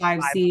 5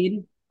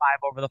 seed. 5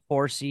 over the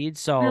 4 seed.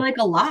 So like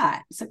a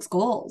lot. 6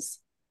 goals.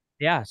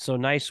 Yeah, so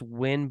nice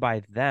win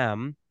by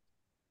them.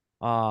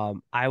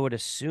 I would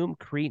assume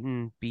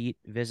Cretin beat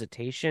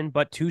Visitation,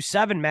 but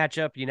 2-7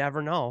 matchup, you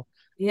never know.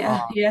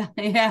 Yeah.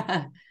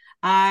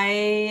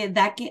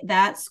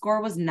 That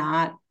score was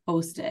not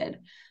posted.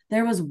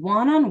 There was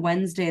one on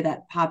Wednesday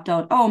that popped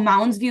out. Oh,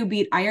 Moundsview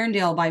beat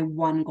Irondale by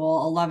 1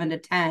 goal,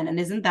 11-10. And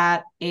isn't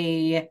that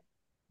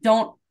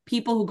don't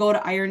people who go to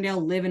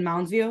Irondale live in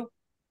Moundsview?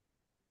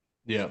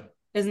 Yeah.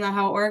 Isn't that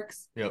how it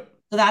works? Yep.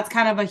 So that's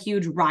kind of a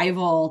huge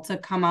rival to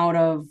come out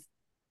of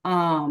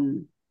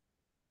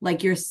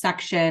like your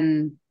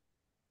section.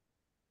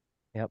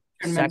 Yep.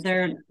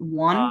 They're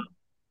 1?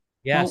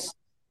 Yes.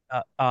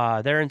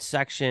 They're in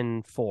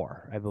section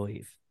 4, I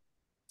believe.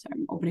 Sorry,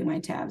 I'm opening my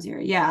tabs here.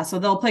 Yeah, so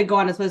they'll play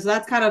Gowanus. So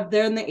that's kind of,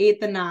 they're in the 8,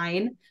 the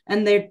 9,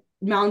 and their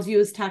Moundsview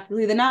is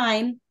technically the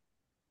 9.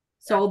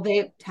 So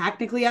they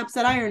technically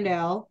upset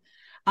Irondale.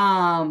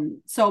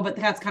 But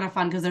that's kind of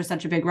fun because they're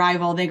such a big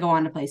rival. They go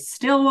on to play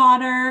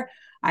Stillwater.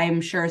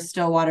 I'm sure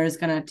Stillwater is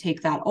going to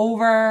take that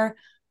over.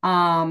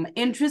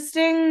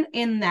 Interesting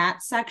in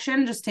that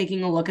section, just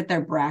taking a look at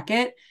their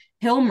bracket,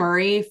 Hill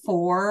Murray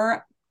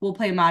 4 will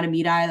play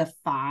Matamidi the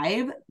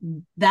 5.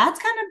 That's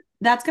going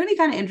to be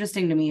kind of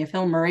interesting to me if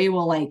Hill Murray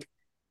will like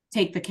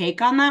take the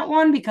cake on that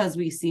one, because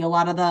we see a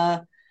lot of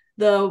the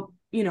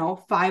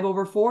 5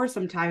 over 4.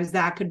 Sometimes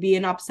that could be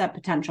an upset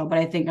potential, but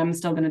I think I'm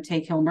still going to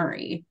take Hill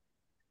Murray.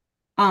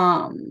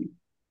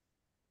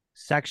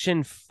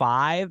 Section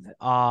 5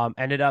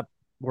 ended up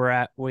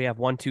we have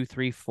 1, 2,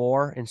 3,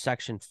 4 in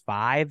section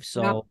 5.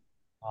 So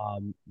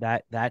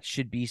that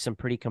should be some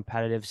pretty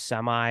competitive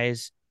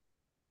semis.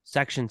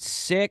 Section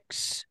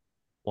 6,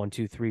 1,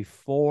 2, 3,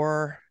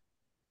 4.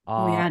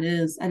 Yeah, it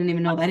is. I didn't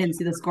even know that. I didn't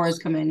see the scores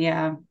come in.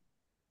 Yeah.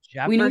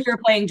 We knew we were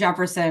playing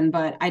Jefferson,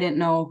 but I didn't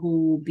know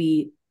who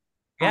beat.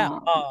 Yeah.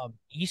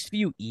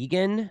 Eastview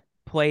Egan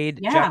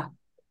played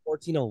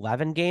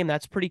 14-11 game.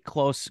 That's pretty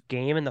close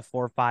game in the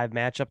 4-5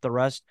 matchup. The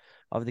rest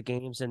of the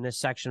games in this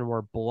section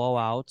were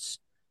blowouts.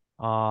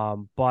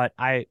 But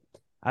I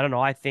don't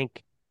know. I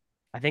think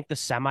the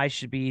semi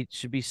should be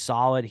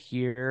solid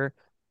here.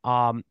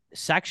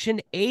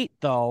 Section 8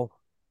 though,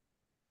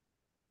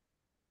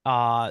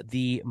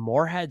 the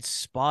Moorhead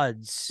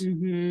Spuds,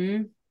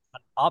 an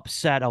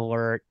upset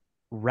alert,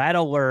 red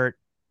alert,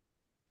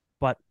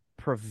 but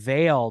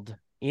prevailed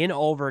in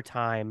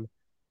overtime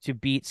to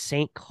beat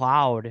St.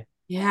 Cloud.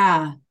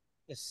 Yeah.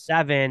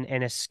 7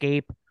 and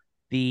escape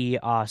the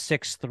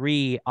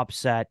 6-3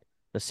 upset,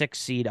 the 6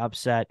 seed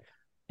upset.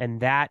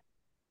 And that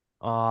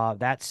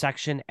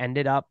section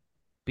ended up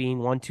being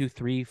 1, 2,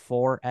 3,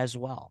 4 as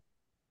well.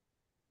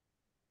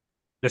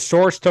 The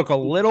source took a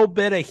little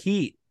bit of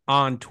heat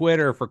on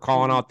Twitter for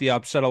calling out the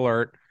upset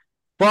alert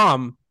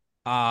from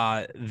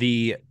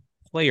the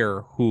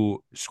player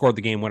who scored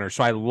the game winner.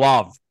 So I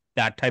love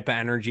that type of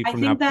energy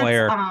from that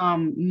player.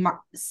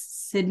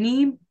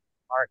 Sydney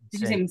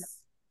Martin.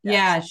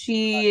 Yeah,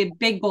 she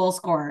big goal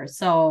scorer.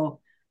 So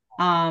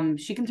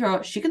She can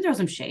throw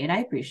some shade. I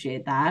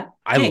appreciate that.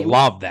 I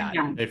love that.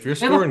 If you're We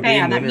have scoring a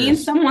fan, game that winners,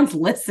 means someone's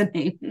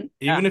listening.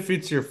 even if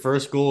it's your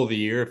first goal of the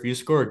year, if you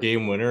score a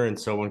game winner and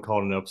someone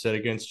called an upset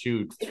against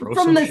you, throw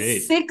From some the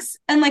shade. 6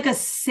 and like a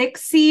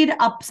 6 seed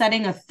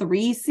upsetting a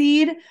 3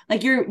 seed,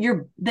 like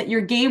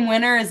your game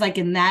winner is like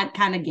in that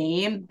kind of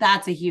game.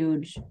 That's a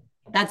huge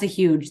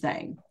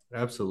thing.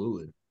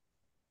 Absolutely.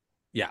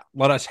 Yeah,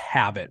 let us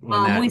have it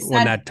when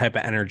that type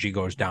of energy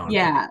goes down.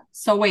 Yeah.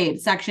 So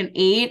wait, section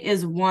 8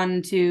 is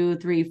 1, 2,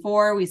 3,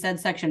 4. We said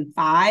section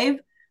 5.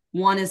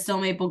 1 is still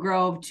Maple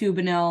Grove, 2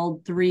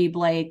 Benilde, 3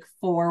 Blake,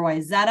 4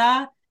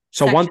 Wayzata.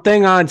 So one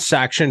thing on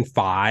section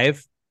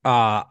 5,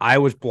 I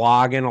was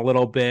blogging a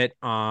little bit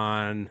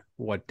on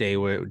what day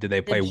did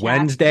they play?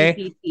 Wednesday.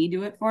 GPT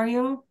do it for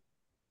you?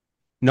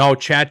 No,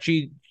 Chat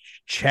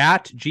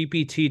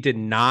GPT did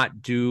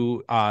not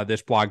do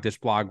this blog. This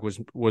blog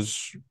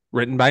was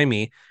written by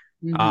me,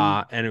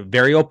 and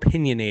very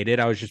opinionated.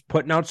 I was just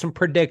putting out some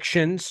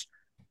predictions.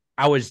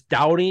 I was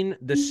doubting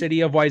the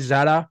city of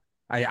Wayzata.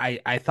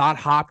 I thought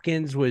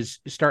Hopkins was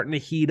starting to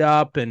heat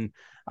up, and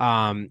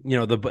I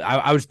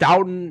was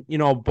doubting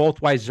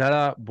both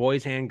Wayzata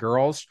boys and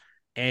girls,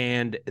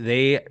 and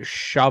they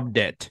shoved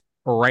it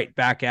right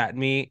back at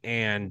me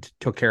and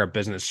took care of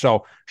business.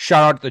 So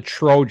shout out to the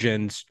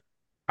Trojans.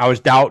 I was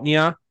doubting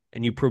you,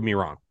 and you proved me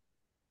wrong.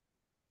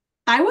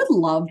 I would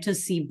love to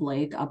see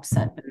Blake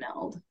upset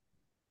Benilde.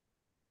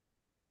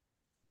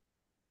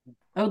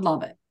 I would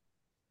love it.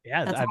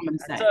 Yeah, that's all I'm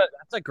saying.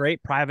 That's a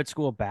great private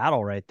school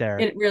battle right there.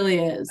 It really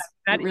is.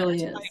 It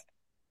really is. Like,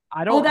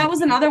 that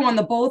was another one.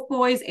 The both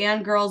boys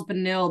and girls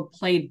Benilde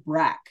played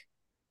Breck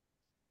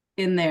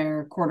in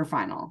their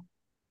quarterfinal.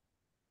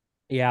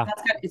 Yeah,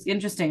 it's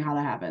interesting how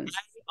that happens.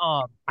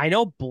 I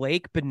know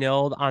Blake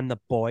Benilde on the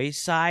boys'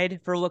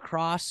 side for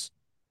lacrosse.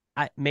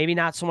 Maybe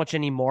not so much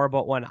anymore,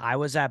 but when I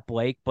was at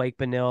Blake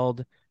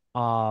Benilde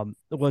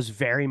was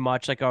very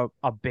much like a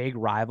big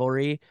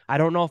rivalry. I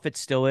don't know if it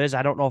still is.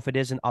 I don't know if it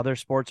is in other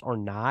sports or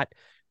not.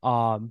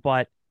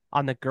 But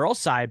on the girls'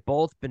 side,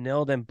 both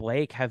Benilde and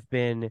Blake have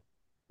been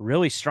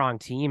really strong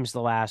teams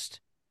the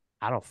last,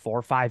 4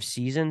 or 5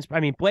 seasons.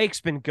 I mean,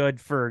 Blake's been good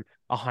for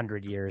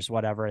 100 years,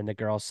 whatever, in the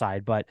girls'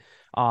 side, but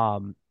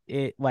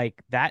it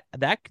like that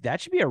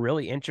should be a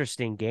really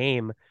interesting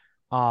game.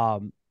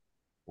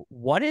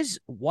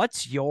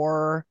 What's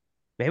your,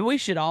 maybe we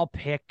should all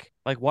pick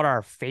like what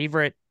our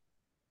favorite,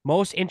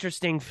 most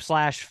interesting /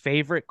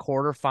 favorite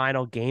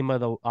quarterfinal game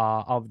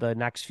of the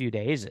next few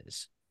days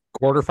is.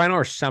 Quarterfinal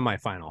or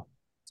semifinal?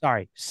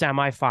 Sorry,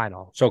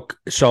 semifinal.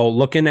 So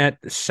looking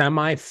at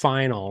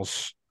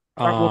semifinals,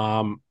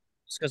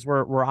 because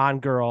we're on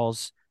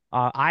girls.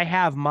 I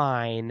have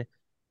mine.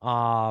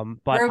 But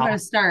we're going to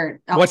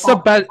start. What's the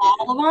best?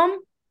 All of them?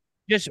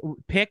 Just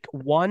pick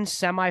one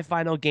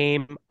semifinal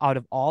game out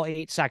of all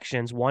 8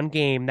 sections, one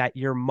game that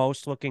you're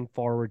most looking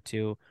forward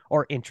to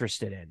or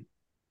interested in.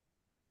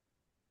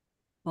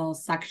 Well,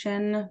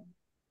 section.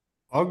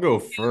 I'll go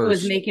first. It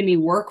was making me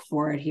work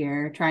for it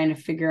here, trying to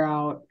figure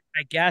out.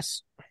 I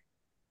guess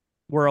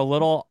we're a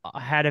little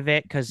ahead of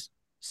it because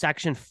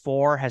section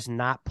 4 has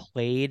not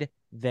played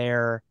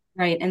their.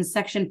 Right, and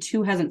section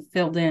 2 hasn't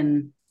filled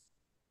in.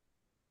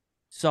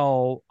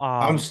 So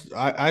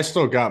I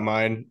still got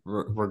mine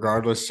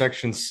regardless.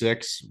 Section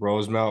 6,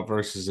 Rosemount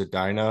versus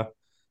Edina.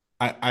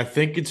 I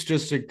think it's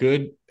just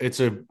it's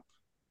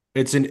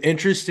an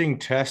interesting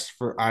test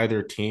for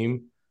either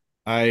team.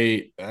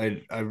 I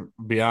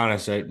be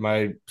honest,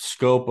 my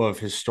scope of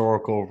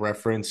historical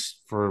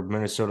reference for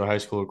Minnesota high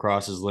school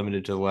lacrosse is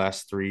limited to the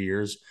last 3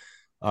 years.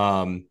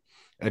 Edina,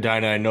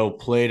 I know,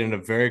 played in a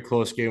very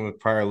close game with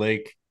Prior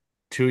Lake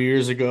 2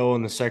 years ago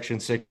in the Section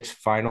 6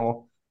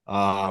 final.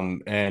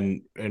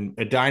 And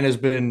Edina's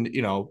been,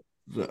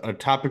 a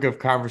topic of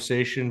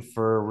conversation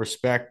for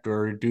respect,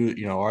 or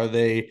are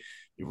they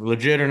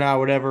legit or not,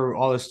 whatever,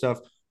 all this stuff.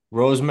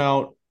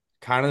 Rosemount,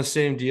 kind of the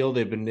same deal.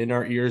 They've been in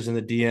our ears in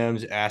the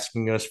DMs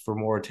asking us for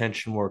more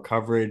attention, more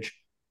coverage.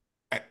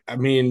 I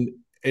mean,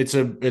 it's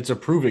a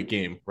prove it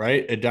game,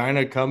 right?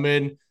 Edina, come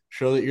in,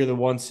 show that you're the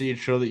 1 seed,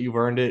 show that you've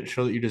earned it,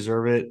 show that you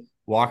deserve it,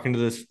 walk into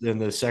this in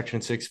the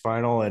Section 6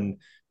 final and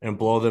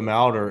blow them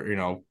out,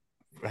 or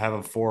have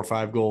a 4 or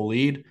 5 goal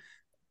lead.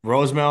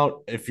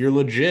 Rosemount, if you're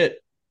legit,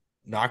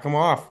 knock them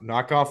off.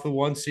 Knock off the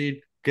 1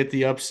 seed, get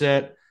the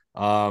upset.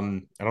 I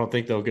don't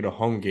think they'll get a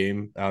home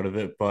game out of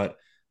it, but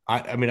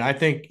I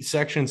think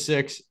Section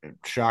 6,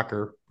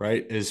 shocker,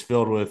 right, is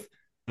filled with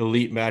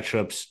elite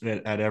matchups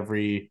at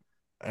every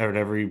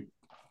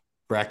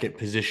bracket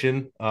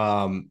position.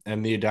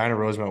 And the Edina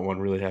Rosemount one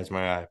really has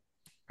my eye.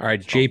 All right,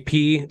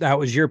 JP, that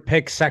was your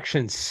pick,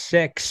 Section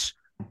 6.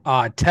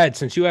 Ted,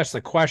 since you asked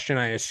the question,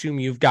 I assume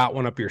you've got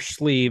one up your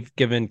sleeve,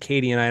 giving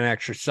Katie and I an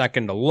extra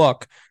second to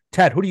look.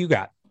 Ted, who do you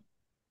got?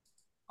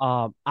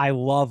 I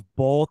love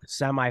both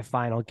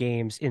semifinal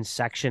games in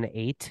Section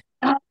 8.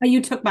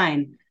 You took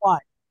mine.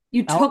 What?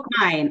 You took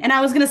mine. And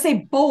I was going to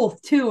say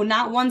both, too.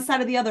 Not one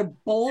side or the other.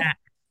 Both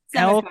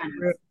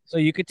semifinals. So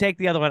you could take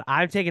the other one.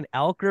 I'm taking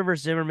Elk River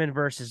Zimmerman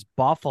versus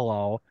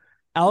Buffalo.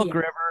 Elk Yeah.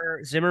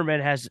 River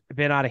Zimmerman has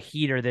been on a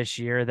heater this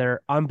year.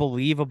 They're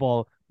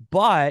unbelievable.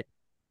 But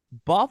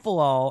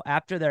Buffalo,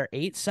 after their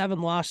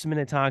 8-7 loss to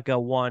Minnetonka,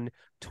 won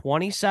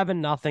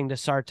 27-0 to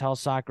Sartell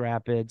Sauk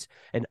Rapids,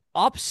 an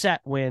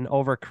upset win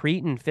over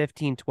Cretin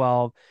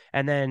 15-12,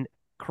 and then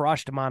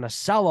crushed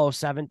Monticello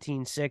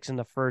 17-6 in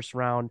the first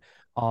round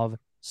of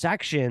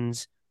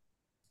sections.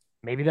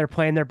 Maybe they're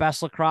playing their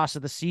best lacrosse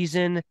of the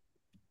season.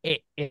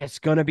 It's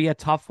going to be a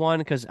tough one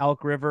because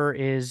Elk River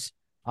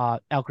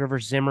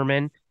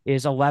Zimmerman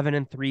is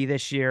 11-3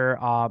 this year.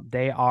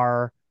 They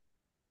are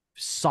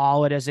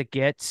solid as it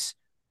gets,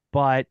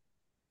 but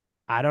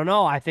I don't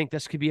know. I think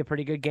this could be a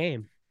pretty good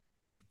game.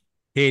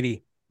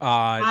 Katie,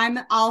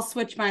 I'll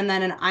switch mine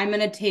then, and I'm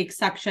gonna take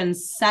section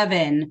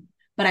 7,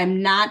 but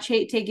I'm not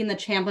taking the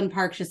Champlain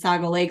Park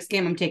Chisago Lakes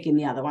game. I'm taking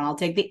the other one. I'll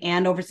take the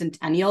Andover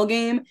Centennial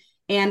game.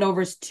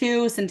 Andover's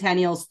 2,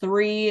 Centennial's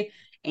 3.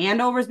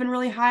 Andover's been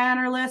really high on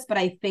our list, but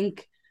I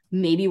think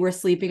maybe we're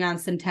sleeping on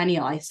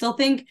Centennial. I don't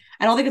think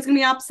it's gonna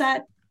be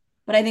upset,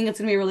 but I think it's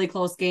gonna be a really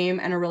close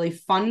game and a really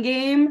fun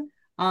game.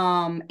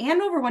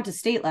 Andover went to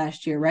state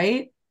last year,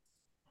 right?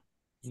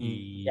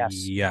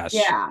 Yes.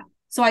 Yeah.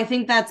 So I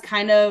think that's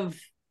kind of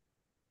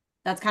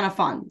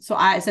fun. So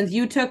since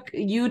you took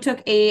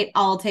 8,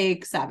 I'll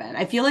take 7.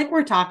 I feel like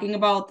we're talking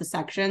about the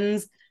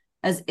sections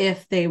as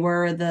if they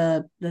were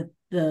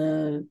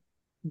the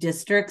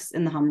districts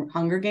in the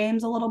Hunger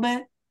Games a little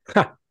bit.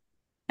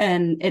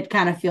 And it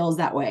kind of feels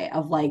that way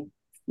of like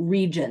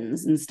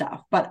regions and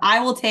stuff. But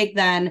I will take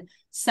then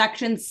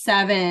section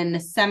 7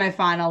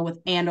 semifinal with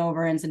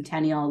Andover and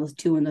Centennial, the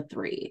 2 and the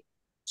 3.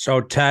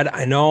 So Ted,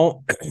 I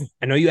know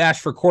you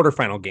asked for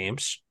quarterfinal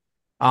games,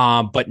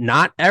 but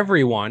not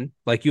everyone,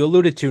 like you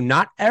alluded to,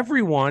 not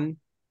everyone,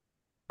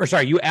 or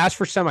sorry, you asked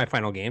for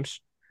semifinal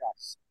games.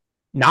 Yes.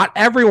 Not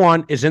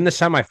everyone is in the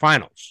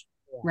semifinals.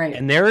 Right.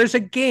 And there is a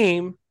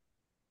game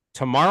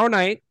tomorrow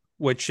night,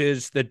 which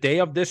is the day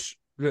of this,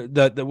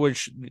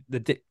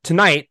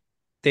 tonight,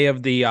 day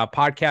of the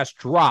podcast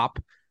drop,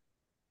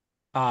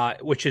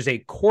 which is a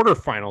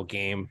quarterfinal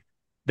game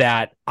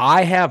that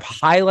I have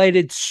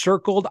highlighted,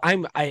 circled.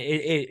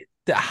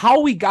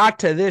 How we got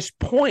to this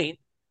point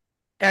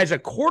as a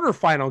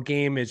quarterfinal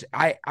game is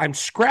I'm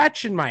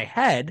scratching my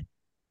head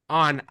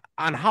on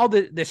how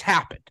this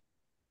happened.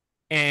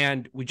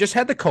 And we just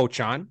had the coach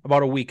on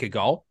about a week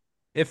ago.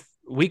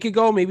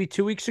 Maybe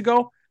 2 weeks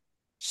ago,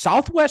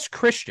 Southwest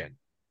Christian.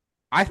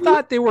 I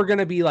thought they were going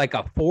to be like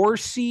a 4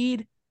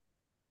 seed,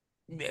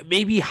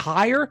 maybe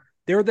higher.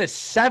 They're the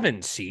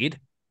 7 seed.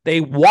 They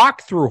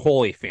walked through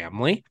Holy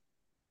Family,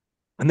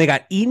 and they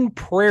got Eden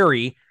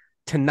Prairie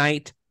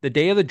tonight, the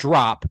day of the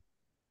drop.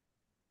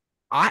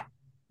 A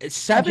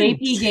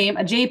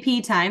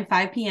JP time,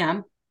 5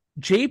 p.m.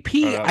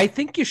 JP, I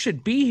think you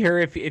should be here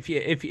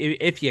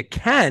if you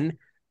can.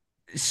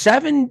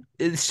 7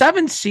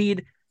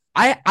 seed.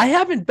 I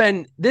haven't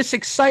been this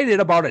excited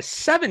about a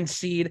 7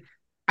 seed,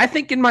 I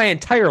think, in my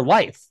entire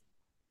life.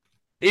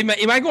 Am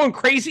I going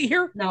crazy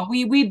here? No,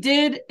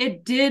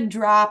 it did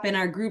drop in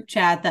our group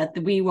chat that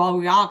we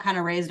all kind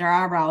of raised our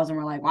eyebrows and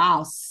we're like,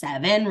 wow,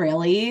 7,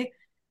 really?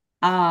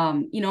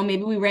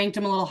 Maybe we ranked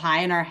them a little high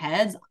in our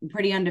heads,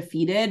 pretty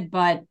undefeated,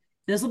 but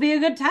this will be a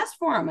good test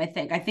for them, I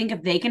think. I think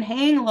if they can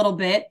hang a little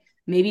bit,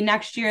 maybe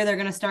next year they're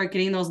going to start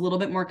getting those little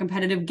bit more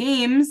competitive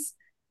games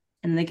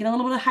and they get a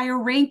little bit higher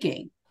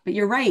ranking. But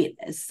you're right,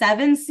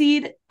 7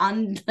 seed,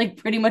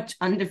 pretty much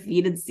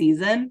undefeated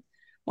season.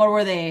 What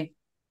were they?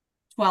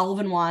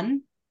 12-1.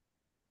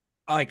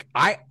 Like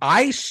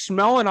I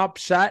smell an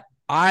upset.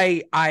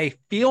 I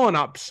feel an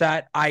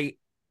upset. I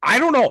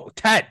don't know.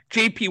 Ted,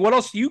 JP, what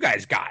else do you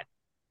guys got?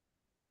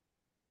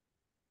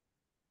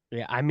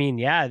 Yeah, I mean,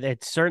 yeah,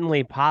 it's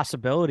certainly a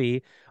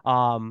possibility.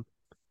 I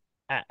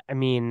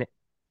mean,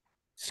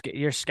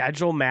 your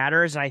schedule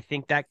matters. I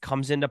think that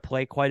comes into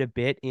play quite a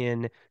bit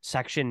in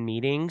section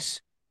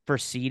meetings for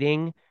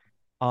seeding.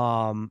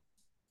 And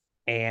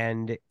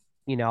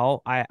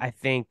I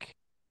think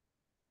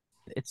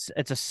it's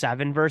a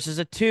 7 versus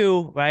a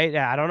 2, right?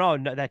 I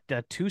don't know that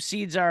the 2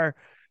 seeds are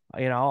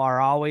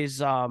always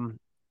they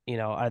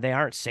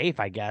aren't safe,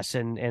 I guess,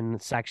 in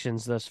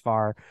sections this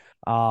far.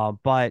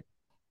 But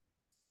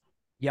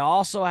you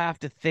also have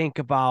to think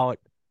about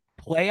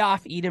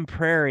playoff Eden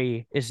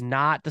Prairie is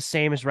not the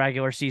same as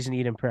regular season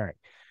Eden Prairie.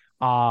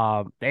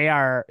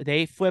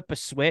 They flip a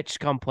switch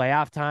come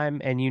playoff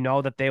time, and you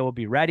know that they will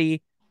be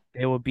ready.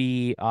 They will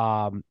be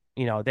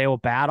they will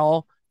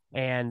battle,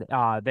 and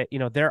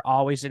they're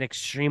always an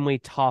extremely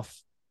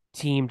tough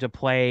team to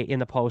play in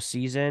the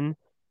postseason.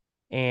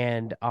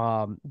 And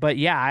but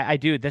yeah, I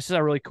do. This is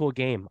a really cool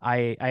game.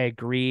 I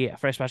agree,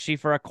 especially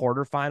for a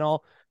quarterfinal.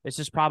 This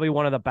is probably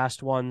one of the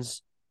best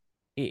ones,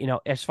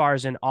 as far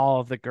as in all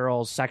of the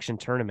girls section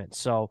tournaments.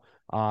 So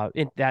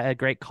a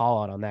great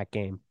call out on that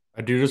game.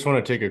 I do just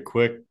want to take a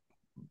quick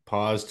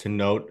pause to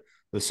note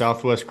the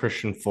Southwest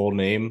Christian full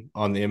name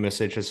on the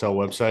MSHSL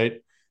website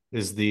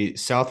is the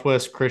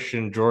Southwest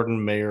Christian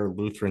Jordan Mayer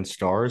Lutheran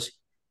Stars.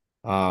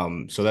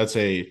 So that's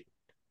a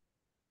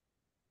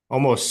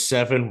almost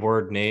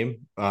 7-word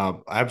name. I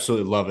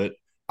absolutely love it.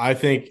 I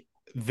think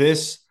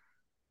this,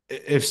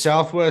 if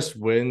Southwest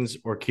wins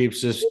or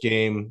keeps this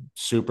game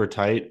super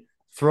tight,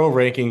 throw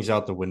rankings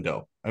out the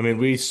window. I mean,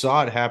 we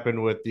saw it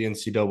happen with the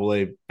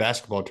NCAA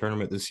basketball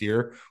tournament this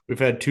year. We've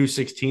had 2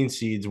 16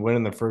 seeds win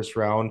in the first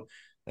round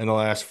in the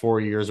last 4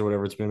 years or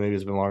whatever it's been. Maybe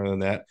it's been longer than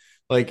that.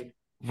 Like,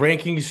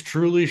 rankings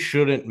truly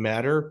shouldn't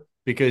matter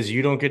because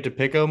you don't get to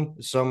pick them.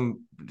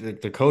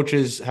 The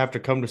coaches have to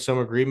come to some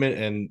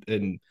agreement,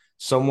 and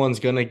someone's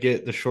gonna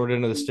get the short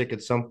end of the stick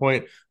at some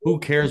point. Who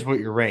cares what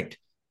you're ranked?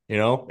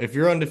 If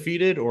you're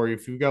undefeated or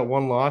if you've got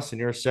one loss and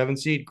you're a 7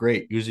 seed,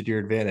 great, use it to your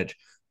advantage.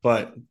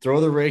 But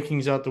throw the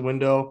rankings out the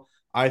window.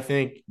 I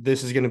think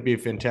this is going to be a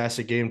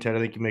fantastic game, Ted. I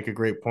think you make a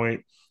great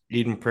point.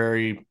 Eden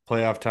Prairie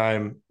playoff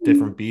time,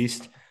 different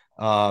beast.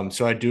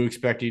 So I do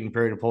expect Eden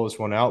Prairie to pull this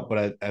one out,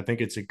 but I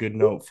think it's a good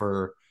note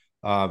for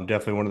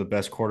definitely one of the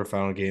best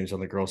quarterfinal games on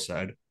the girls'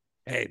 side.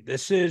 Hey,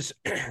 this is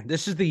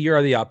the year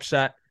of the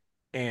upset,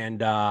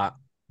 and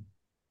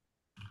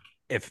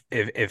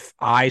if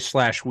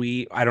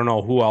I/we, I don't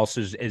know who else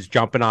is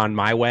jumping on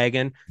my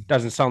wagon.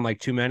 Doesn't sound like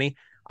too many.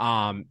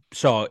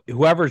 So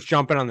whoever's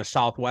jumping on the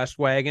Southwest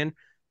wagon,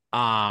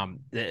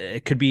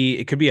 it could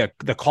be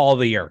the call of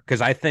the year,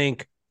 because I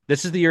think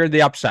this is the year of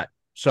the upset.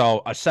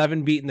 So a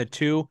 7 beating the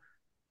 2,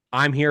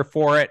 I'm here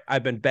for it.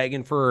 I've been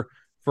begging for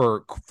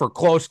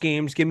close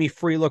games. Give me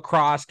free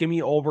lacrosse, give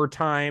me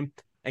overtime,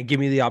 and give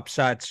me the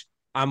upsets.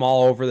 I'm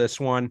all over this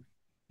one,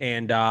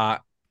 and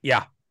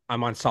yeah,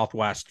 I'm on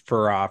Southwest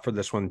for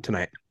this one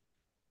tonight.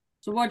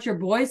 So what's your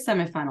boys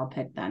semifinal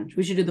pick then?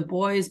 We should do the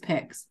boys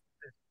picks.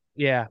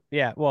 Yeah.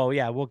 Well,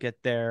 yeah, we'll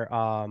get there.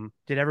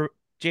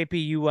 JP,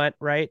 you went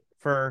right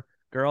for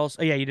girls?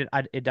 Oh yeah, you did.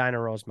 Edina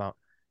Rosemount.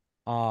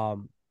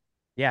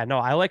 Yeah, no,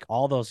 I like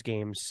all those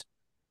games.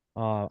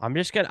 I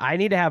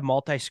need to have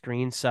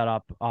multi-screen set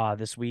up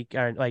this week,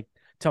 or like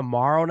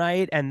tomorrow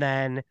night, and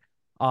then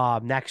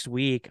next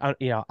week.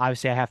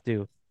 Obviously I have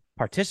to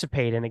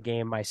participate in a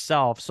game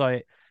myself, so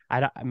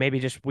I maybe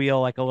just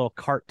wheel like a little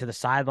cart to the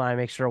sideline,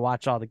 make sure to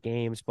watch all the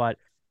games. But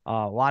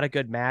a lot of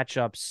good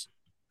matchups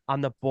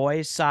on the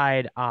boys'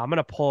 side. I'm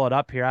gonna pull it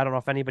up here. I don't know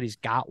if anybody's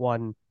got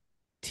one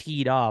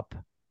teed up.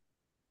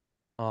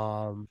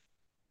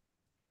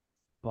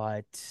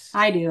 But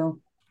I do.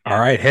 All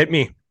right, hit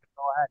me.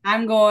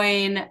 I'm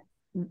going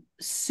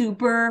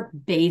super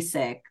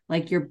basic,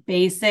 like your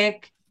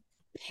basic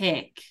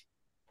pick.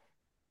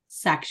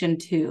 Section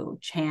 2,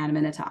 Chan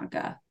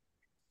Minnetonka.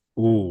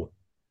 Ooh.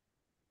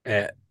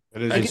 It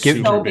is a Give-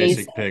 super so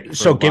basic basic. pick for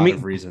So a give lot me-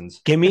 of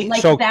reasons. Give me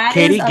Like so that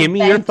Katie, is a give me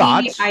your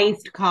venti thoughts.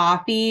 iced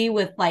coffee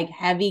with like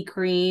heavy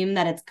cream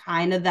that it's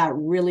kind of that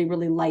really,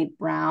 really light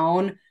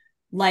brown,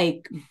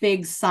 like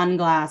big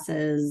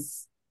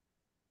sunglasses,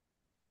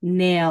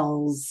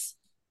 nails,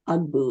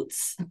 Ugg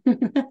boots.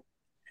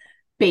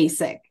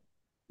 Basic.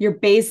 Your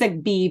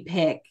basic B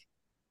pick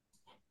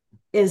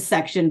is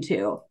section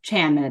 2,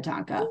 Chan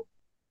Minnetonka.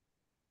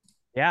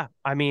 yeah,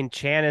 I mean,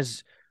 Chan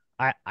is.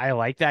 I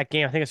like that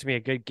game. I think it's gonna be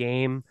a good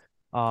game.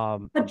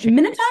 But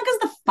Minnetonka's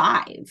the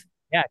 5.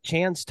 Yeah,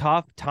 Chan's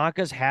tough.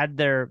 Tonka's had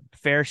their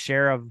fair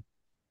share of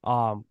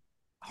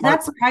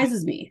That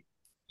surprises me.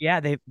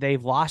 yeah,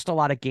 they've lost a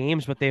lot of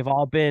games, but they've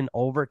all been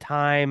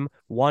overtime,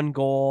 1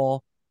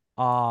 goal.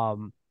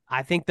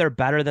 I think they're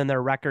better than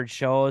their record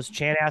shows.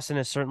 Chanhassen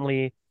is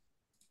certainly,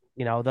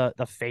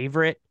 the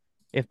favorite.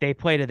 If they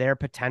play to their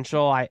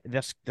potential,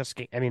 this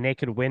game, I mean, they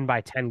could win by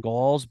 10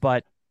 goals,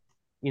 but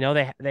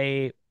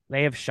they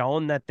have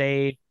shown that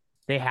they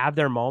have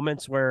their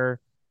moments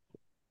where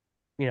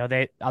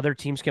other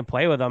teams can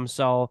play with them.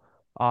 So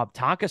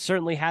Tonka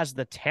certainly has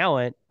the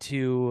talent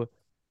to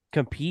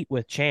compete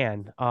with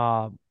Chan.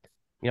 I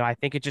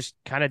think it just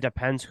kind of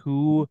depends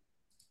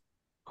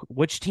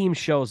which team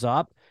shows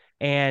up.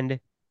 And,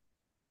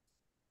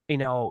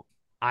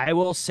 I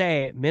will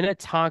say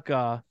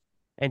Minnetonka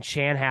and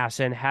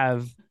Chanhassen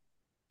have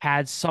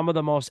had some of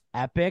the most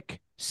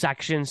epic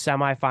section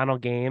semifinal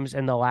games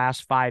in the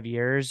last 5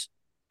 years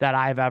that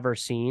I've ever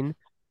seen.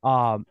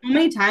 How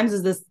many times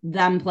is this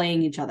them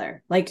playing each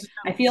other? Like,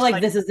 I feel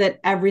like this is it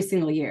every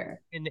single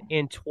year.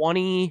 In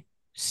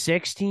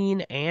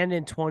 2016 and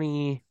in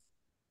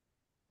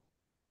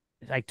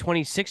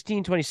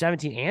 2016,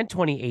 2017, and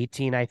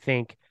 2018, I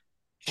think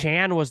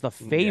Chan was the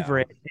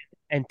favorite,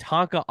 and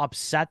Tonka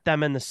upset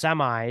them in the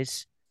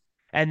semis.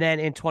 And then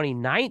in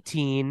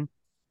 2019,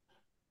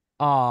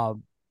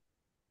 Tonka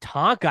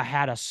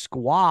had a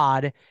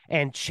squad,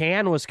 and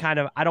Chan was kind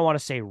of, I don't want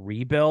to say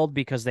rebuild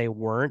because they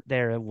weren't,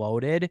 they're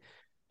loaded,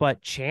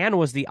 but Chan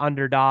was the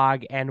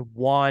underdog and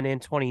won in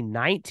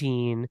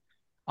 2019.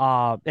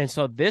 And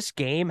so this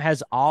game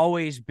has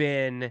always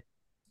been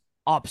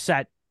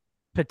upset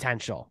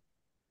potential.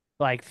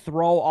 Like,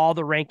 throw all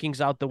the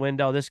rankings out the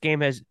window. This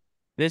game has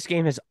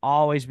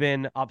always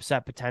been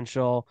upset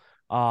potential.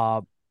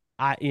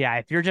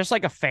 If you're just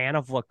like a fan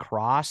of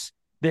lacrosse,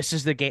 this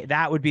is the game.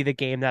 That would be the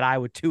game that I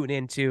would tune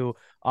into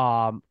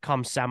come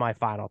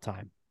semifinal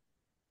time.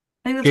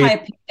 I think that's why I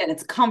picked it.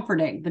 It's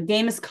comforting. The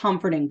game is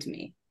comforting to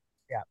me.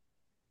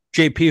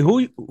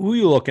 JP, who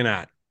you looking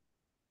at?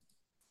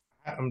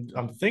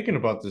 I'm thinking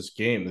about this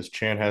game, this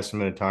Chanhassen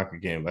Minnetonka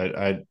game.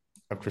 I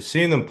after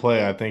seeing them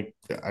play, I think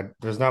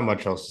there's not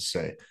much else to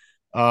say.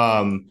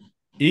 Um,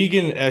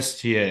 Egan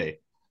STA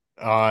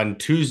on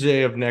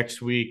Tuesday of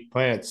next week,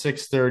 playing at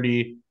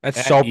 6:30. That's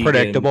at so Egan.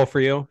 predictable for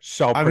you.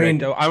 So I mean,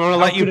 predictable. I'm going to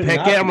how let you could it pick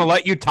not it. I'm going be? to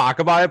let you talk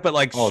about it, but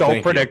like Oh, so thank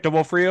you.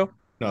 predictable for you.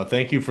 No,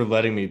 thank you for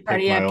letting me pick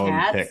Cardiac my own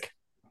Cats? pick.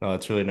 No,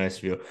 that's really nice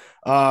of you.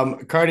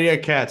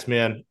 Cardiac Cats,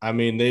 man. I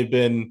mean, they've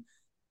been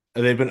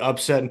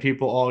upsetting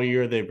people all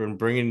year. They've been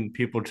bringing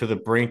people to the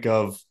brink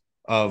of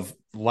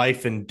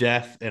life and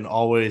death, and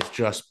always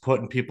just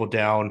putting people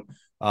down.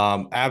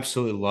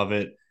 Absolutely love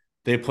it.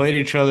 They played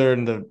each other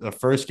in the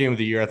first game of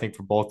the year, I think,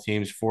 for both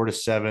teams,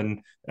 4-7.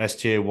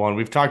 STA won.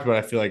 We've talked about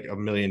it, I feel like, a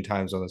million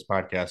times on this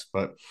podcast,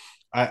 but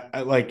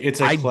I like it's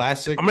a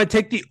classic. I'm going to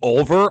take the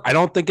over. I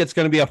don't think it's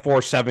going to be a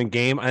 4-7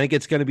 game. I think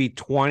it's going to be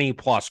 20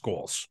 plus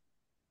goals.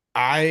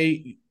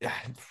 I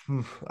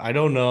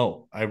don't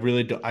know. I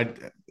really don't.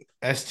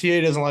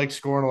 STA doesn't like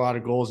scoring a lot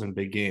of goals in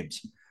big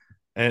games,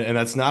 and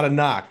that's not a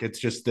knock. It's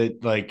just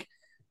that, like,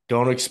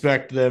 don't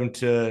expect them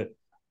to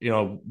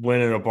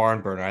win in a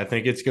barn burner. I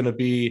think it's going to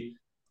be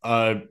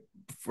a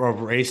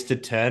race to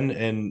 10,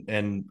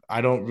 and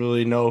I don't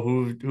really know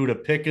who to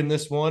pick in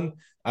this one.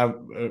 I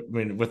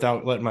mean,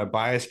 without letting my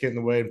bias get in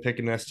the way and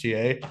picking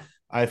STA,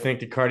 I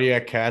think the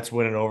Cardiac Cats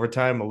win in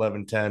overtime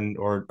 11-10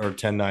 or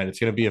 10-9. It's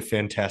going to be a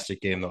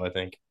fantastic game, though, I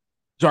think.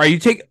 So are you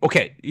taking?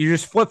 Okay, you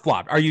just flip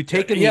flop. Are you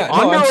taking Yeah, the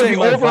no, under I'm or saying the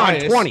my over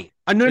bias. on 20?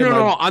 No,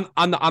 Yeah,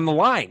 on the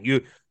line.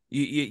 You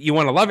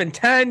went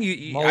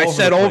 11-10. all I over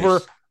said the over.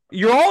 place.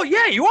 You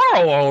are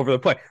all over the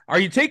place. Are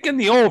you taking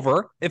the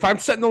over? If I'm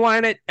setting the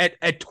line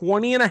at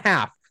 20 and a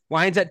half,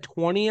 lines at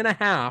 20 and a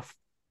half,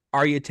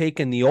 are you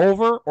taking the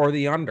over or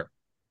the under?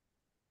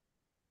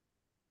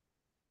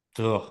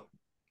 Ugh.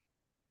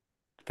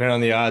 Depending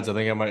on the odds, I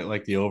think I might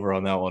like the over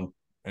on that one.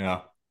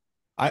 Yeah.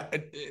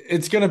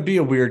 It's gonna be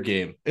a weird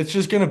game. It's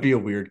just gonna be a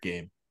weird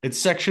game. It's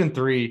Section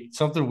 3.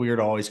 Something weird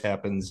always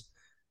happens.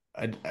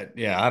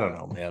 Yeah, I don't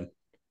know, man.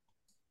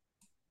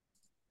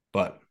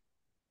 But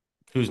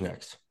who's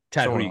next?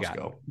 Ted, Someone who do you else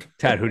got? go.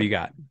 Ted, who do you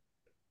got?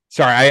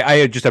 Sorry,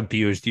 I just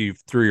abused you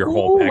through your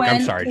whole Who pick. I'm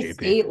went sorry, to JP.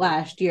 state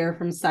last year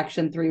from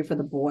Section 3 for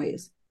the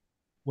boys?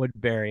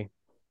 Woodbury.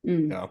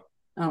 Yeah.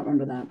 I don't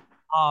remember that.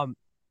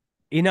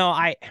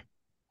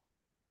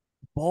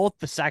 Both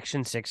the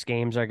Section 6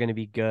 games are going to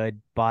be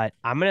good, but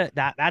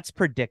that's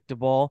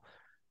predictable.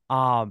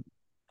 I'm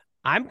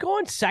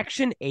going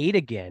Section 8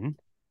 again.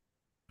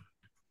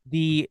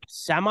 The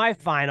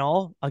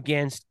semifinal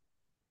against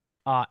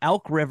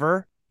Elk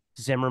River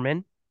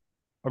Zimmerman,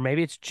 or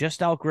maybe it's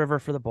just Elk River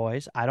for the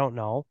boys. I don't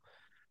know.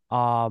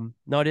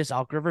 No, it is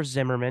Elk River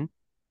Zimmerman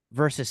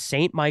versus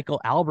St.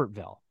 Michael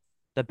Albertville,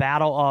 the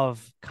battle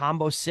of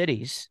combo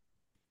cities.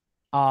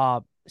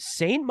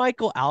 St.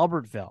 Michael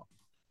Albertville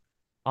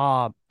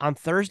on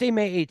Thursday,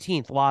 May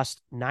 18th,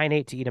 lost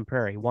 9-8 to Eden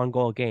Prairie,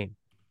 1-goal game.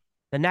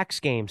 The next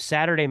game,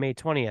 Saturday, May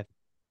 20th,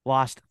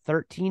 lost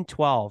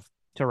 13-12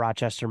 to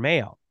Rochester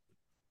Mayo.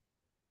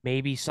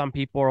 Maybe some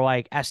people are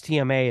like,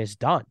 STMA is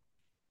done.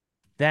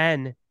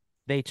 Then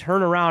they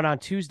turn around on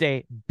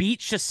Tuesday, beat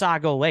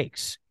Chisago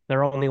Lakes,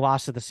 their only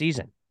loss of the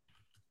season.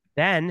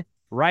 Then,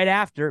 right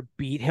after,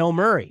 beat Hill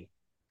Murray.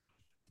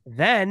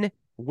 Then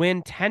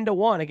win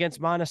 10-1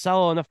 against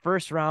Monticello in the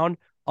first round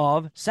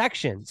of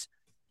sections.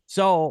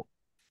 So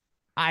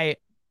I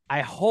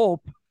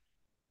hope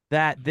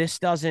that this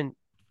doesn't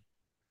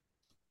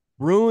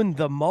ruin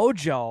the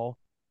mojo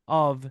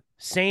of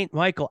St.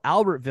 Michael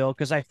Albertville,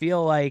 because I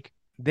feel like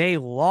they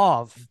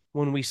love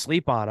when we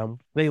sleep on them.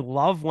 They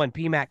love when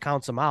PMAC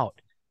counts them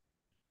out.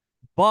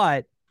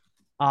 But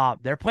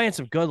they're playing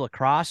some good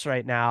lacrosse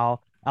right now.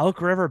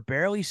 Elk River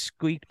barely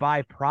squeaked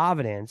by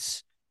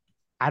Providence.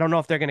 I don't know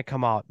if they're going to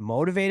come out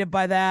motivated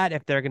by that,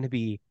 if they're going to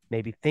be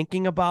maybe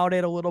thinking about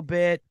it a little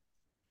bit.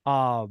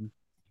 But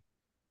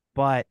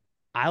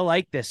I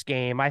like this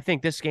game. I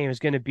think this game is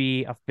going to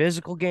be a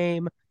physical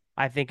game.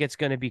 I think it's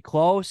going to be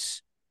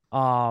close.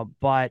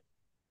 But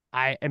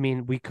I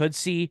mean, we could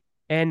see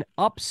an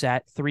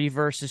upset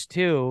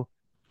 3-2,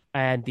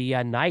 and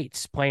the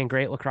Knights playing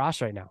great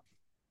lacrosse right now.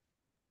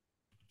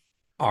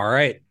 All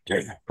right.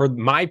 For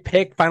my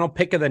final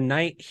pick of the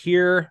night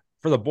here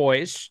for the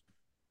boys,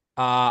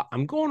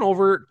 I'm going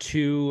over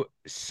to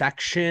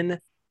Section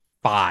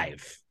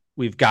 5.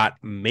 We've got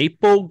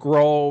Maple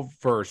Grove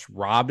versus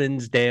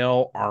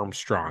Robbinsdale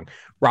Armstrong.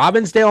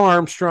 Robbinsdale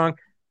Armstrong,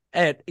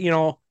 if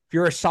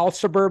you're a South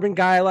Suburban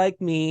guy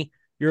like me,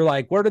 you're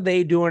like, what are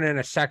they doing in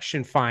a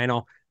section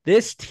final?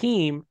 This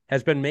team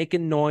has been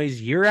making noise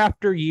year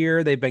after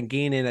year. They've been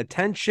gaining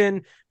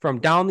attention from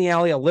down the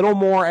alley a little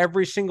more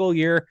every single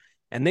year,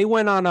 and they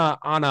went on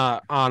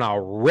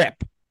a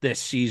rip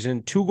this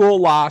season. 2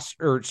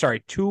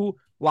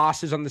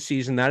 losses on the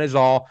season. That is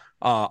all.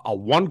 A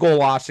 1-goal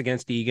loss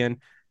against Egan,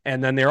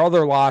 and then their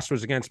other loss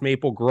was against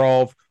Maple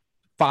Grove.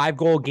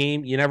 5-goal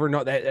game. You never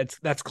know.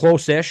 That's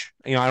close-ish.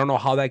 I don't know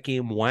how that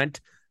game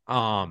went.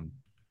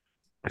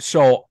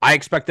 So I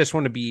expect this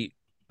one to be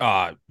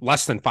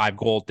less than 5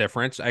 goal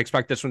difference. I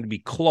expect this one to be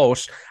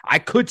close. I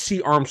could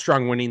see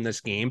Armstrong winning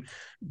this game,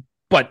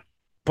 but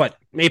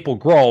Maple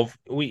Grove,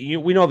 we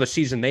know the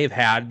season they've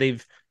had.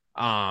 They've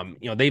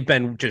they've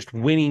been just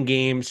winning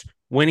games.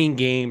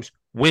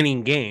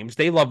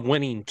 They love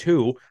winning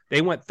too.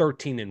 They went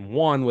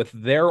 13-1 with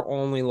their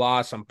only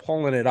loss. I'm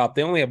pulling it up.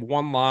 They only have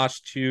one loss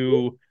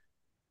to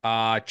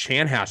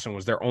Chanhassen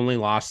was their only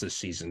loss this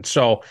season.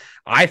 So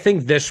I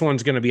think this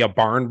one's going to be a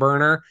barn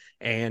burner,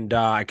 and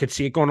I could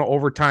see it going to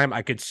overtime.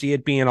 I could see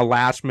it being a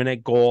last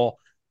minute goal,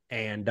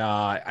 and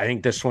I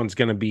think this one's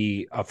going to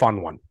be a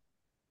fun one.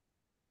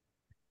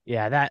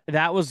 Yeah,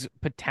 that was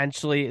kind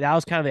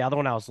of the other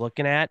one I was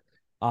looking at.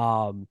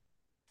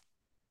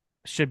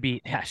 Should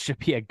be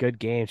a good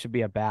game. Should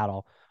be a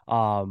battle.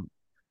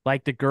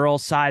 Like the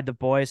girls' side, the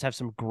boys have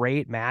some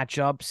great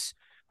matchups.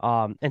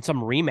 And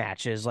some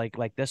rematches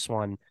like this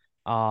one.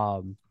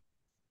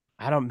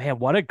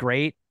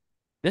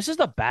 This is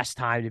the best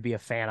time to be a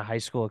fan of high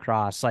school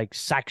lacrosse. Like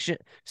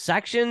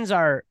sections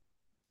are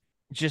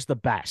just the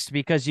best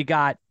because you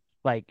got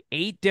like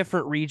 8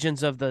 different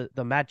regions of the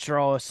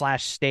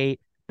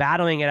metro/state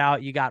battling it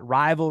out. You got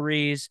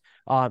rivalries.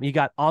 You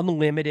got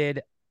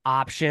unlimited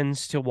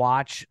options to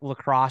watch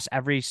lacrosse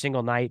every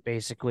single night,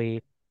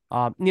 basically.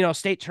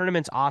 State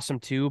tournament's awesome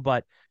too,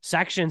 but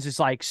sections is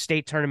like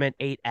state tournament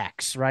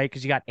 8X, right?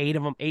 Because you got 8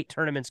 of them, 8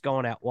 tournaments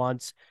going at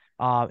once.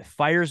 It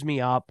fires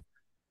me up,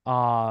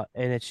 and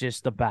it's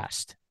just the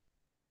best.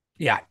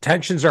 Yeah,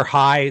 tensions are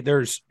high.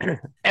 There's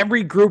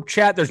every group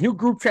chat. There's new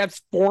group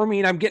chats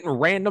forming. I'm getting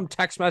random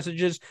text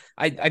messages.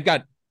 I've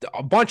got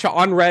a bunch of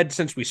unread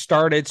since we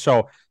started, so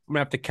I'm gonna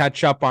have to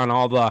catch up on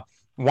all the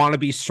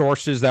wannabe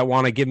sources that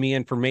want to give me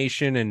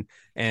information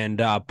and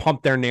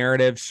pump their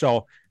narrative.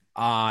 So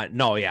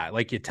no, yeah,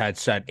 like you Ted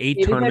said, 8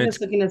 Maybe tournaments. They're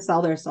just looking to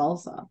sell their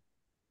salsa.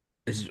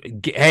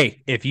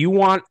 Hey, if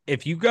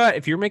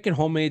you're making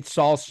homemade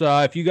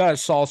salsa, if you got a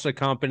salsa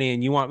company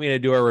and you want me to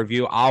do a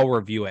review, I'll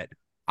review it.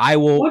 I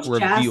will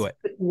review it.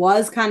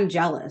 Was kind of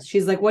jealous.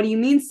 She's like, "What do you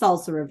mean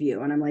salsa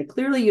review?" And I'm like,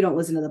 "Clearly you don't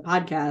listen to the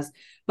podcast."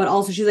 But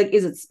also, she's like,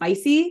 "Is it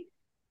spicy?"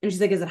 And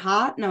she's like, "Is it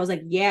hot?" And I was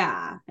like,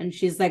 "Yeah." And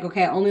she's like,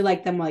 "Okay, I only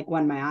like them like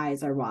when my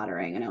eyes are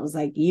watering." And I was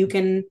like, "You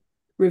can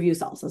review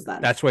salsas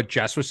then." That's what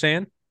Jess was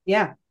saying.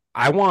 Yeah.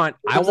 I want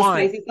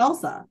spicy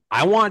salsa.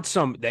 I want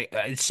some.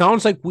 It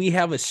sounds like we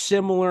have a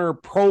similar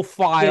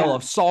profile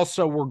of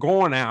salsa we're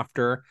going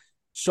after.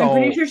 So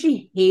I'm pretty sure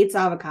she hates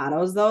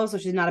avocados though, so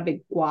she's not a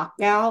big guac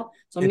gal.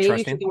 So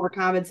maybe she's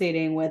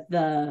overcompensating with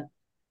the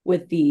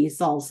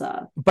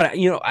salsa. But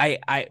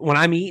I when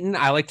I'm eating,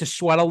 I like to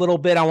sweat a little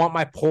bit. I want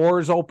my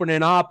pores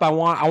opening up. I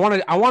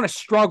want to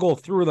struggle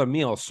through the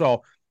meal.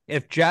 So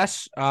if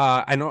Jess,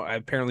 I know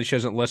apparently she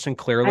doesn't listen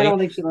clearly. I don't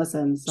think she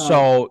listens.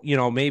 So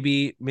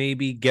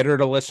maybe get her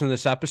to listen to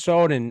this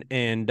episode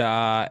and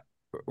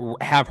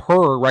have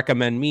her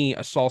recommend me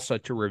a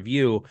salsa to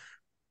review,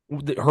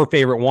 her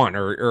favorite one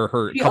or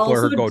her couple of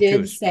her go-tos. She also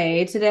did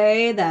say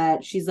today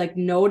that she's like,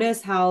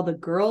 notice how the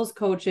girls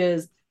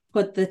coaches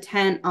put the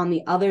tent on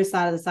the other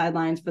side of the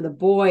sidelines for the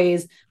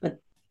boys,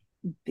 but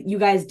you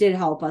guys did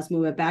help us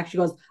move it back. She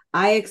goes,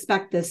 I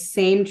expect the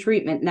same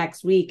treatment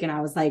next week. And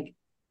I was like,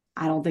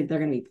 I don't think they're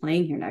going to be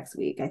playing here next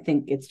week. I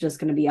think it's just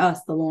going to be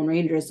us, the Lone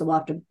Rangers. So we'll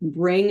have to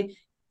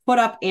put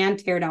up and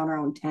tear down our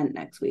own tent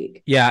next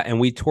week. Yeah. And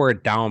we tore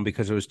it down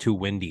because it was too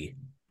windy.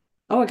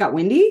 Oh, it got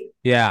windy?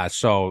 Yeah.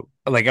 So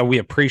like we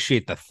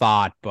appreciate the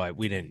thought, but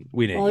we didn't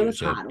well, it was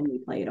hot when we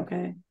played.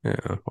 Okay.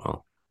 Yeah.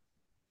 Well,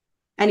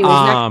 anyways,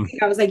 next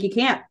week I was like, you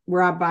can't,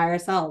 we're out by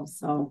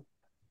ourselves.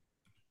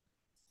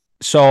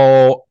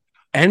 So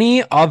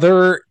any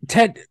other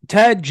Ted,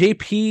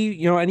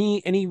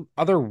 JP, any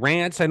other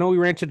rants? I know we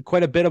ranted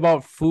quite a bit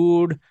about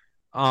food.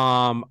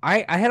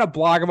 I had a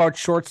blog about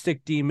short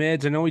stick D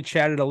mids. I know we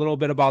chatted a little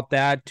bit about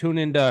that. Tune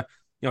into,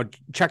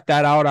 check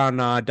that out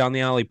on Down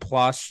the Alley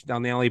Plus,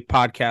 Down the Alley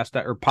podcast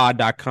or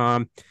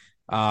pod.com.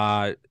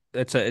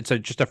 It's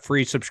just a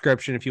free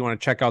subscription if you want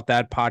to check out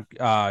that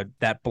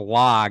that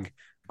blog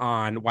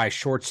on why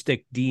short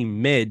stick D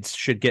mids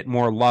should get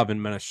more love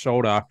in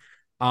Minnesota.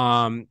 We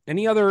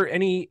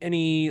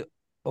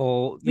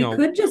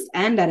could just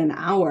end at an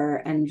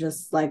hour and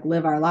just like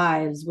live our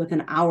lives with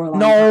an hour long.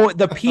 No,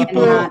 the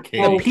people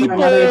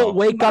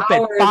wake up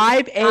at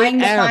 5 a.m.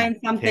 to find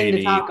something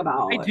to talk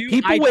about.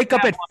 People wake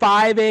up at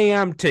 5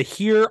 a.m. to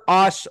hear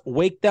us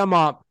wake them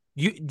up.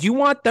 Do you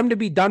want them to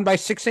be done by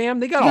 6 a.m.?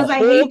 They got a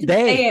whole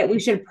day. We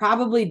should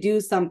probably do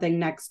something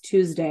next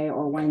Tuesday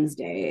or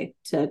Wednesday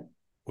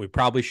we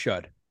probably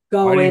should.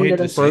 Go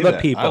into for the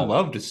people. I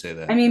love to say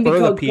that. I mean,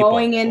 because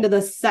going into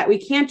the set, we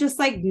can't just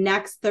like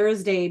next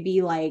Thursday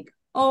be like,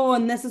 oh,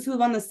 and this is who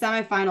won the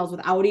semifinals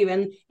without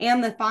even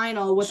and the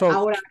final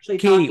without actually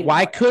talking.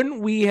 Why couldn't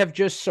we have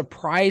just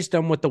surprised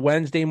them with the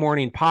Wednesday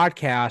morning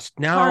podcast?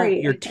 Now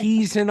you're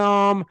teasing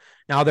them.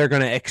 Now they're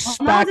going to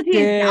expect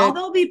it. Now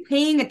they'll be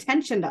paying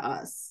attention to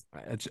us.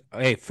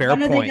 Fair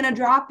point. When are they going to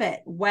drop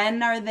it?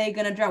 When are they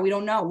going to drop? We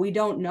don't know. We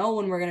don't know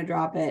when we're going to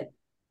drop it.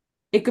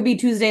 It could be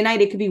Tuesday night.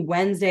 It could be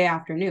Wednesday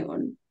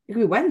afternoon. It could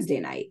be Wednesday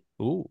night.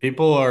 Ooh.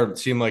 People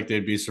seem like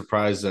they'd be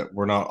surprised that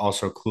we're not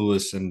also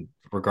clueless in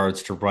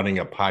regards to running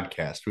a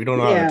podcast. We don't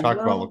know how to Yeah, talk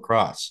about well,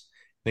 lacrosse.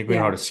 Think we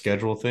know how to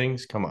schedule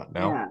things? Come on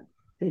now. yeah,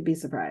 they'd be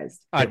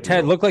surprised. Yep,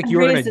 Ted, looked like Ted you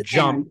were raised gonna his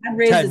jump. hand. Ted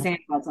raised his Ted, hand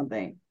about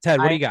something. Ted,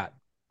 what do I you got?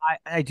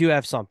 I do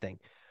have something.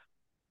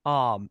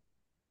 Um,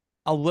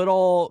 a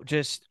little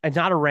just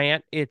not a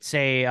rant. It's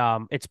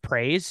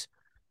praise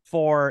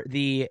for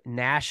the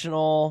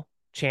national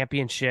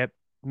championship,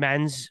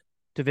 men's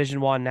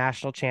Division 1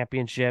 national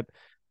championship,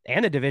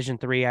 and the Division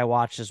 3 I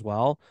watched as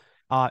well,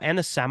 and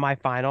the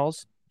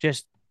semifinals.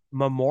 Just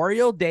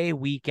Memorial Day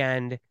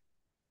weekend,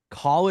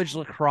 college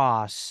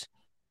lacrosse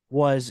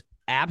was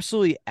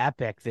absolutely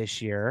epic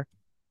this year.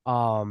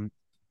 Um,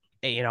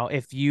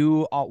 if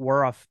you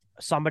were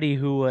somebody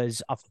who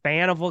was a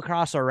fan of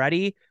lacrosse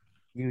already,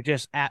 you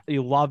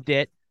loved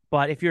it.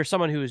 But if you're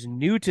someone who is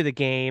new to the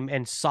game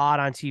and saw it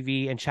on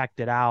TV and checked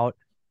it out,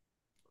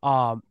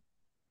 um,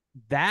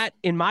 that,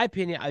 in my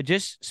opinion,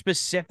 just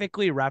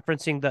specifically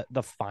referencing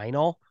the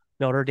final,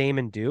 Notre Dame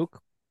and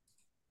Duke,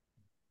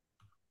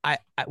 I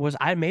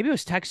maybe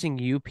was texting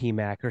you,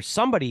 PMAC, or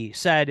somebody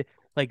said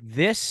like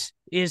this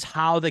is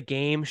how the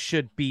game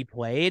should be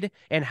played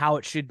and how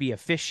it should be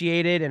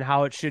officiated and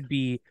how it should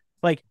be,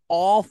 like,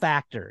 all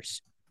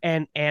factors.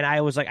 And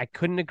I was like, I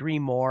couldn't agree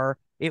more.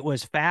 It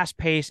was fast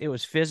paced, it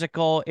was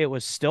physical, it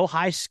was still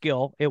high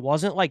skill. It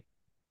wasn't like,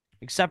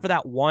 except for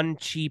that one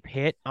cheap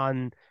hit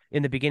on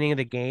in the beginning of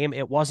the game,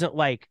 it wasn't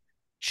like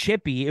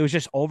chippy. It was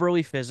just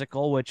overly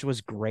physical, which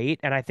was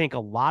great. And I think a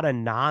lot of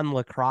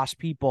non-lacrosse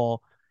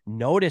people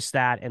noticed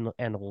that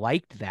and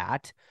liked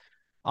that.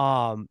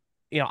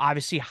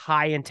 Obviously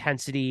high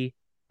intensity,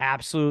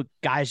 absolute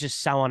guys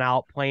just selling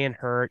out, playing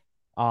hurt.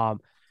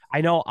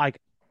 I know like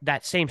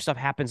that same stuff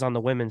happens on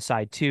the women's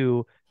side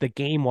too. The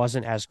game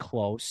wasn't as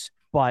close,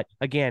 but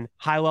again,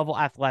 high level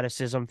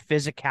athleticism,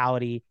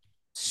 physicality,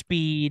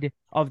 speed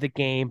of the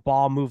game,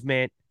 ball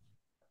movement.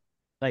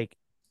 Like,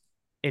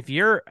 if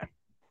you're,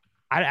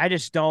 I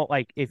just don't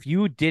like, if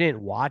you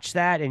didn't watch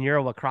that and you're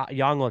a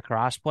young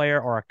lacrosse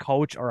player or a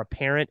coach or a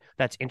parent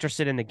that's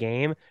interested in the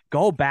game,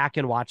 go back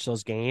and watch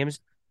those games,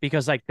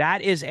 because like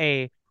that is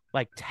a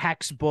like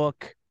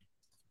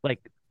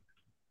like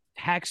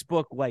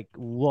textbook like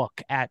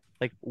look at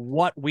like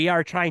what we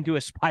are trying to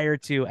aspire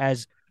to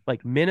as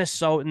like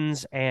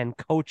Minnesotans and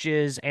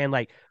coaches, and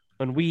like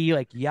when we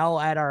like yell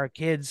at our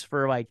kids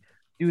for like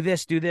do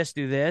this, do this,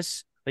 do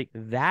this, like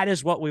that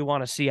is what we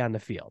want to see on the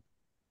field.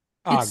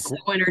 It's so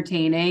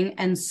entertaining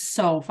and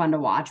so fun to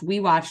watch. We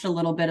watched a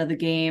little bit of the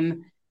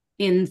game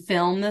in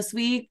film this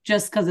week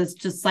just because it's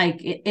just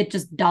like it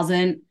just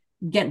doesn't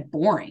get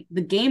boring.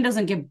 The game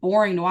doesn't get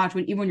boring to watch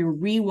even when you're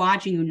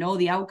rewatching,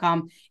 the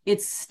outcome.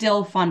 It's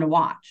still fun to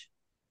watch.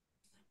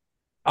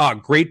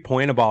 Great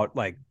point about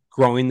like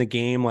growing the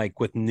game,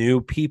 like with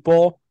new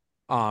people,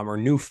 or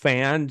new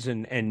fans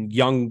and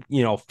young,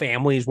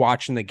 families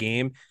watching the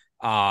game.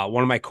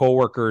 One of my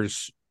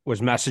coworkers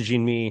was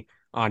messaging me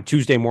on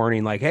Tuesday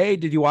morning, like, "Hey,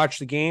 did you watch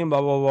the game?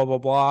 Blah, blah, blah, blah,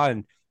 blah."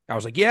 And I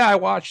was like, "Yeah, I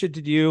watched it.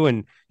 Did you?"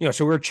 And,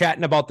 so we were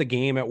chatting about the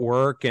game at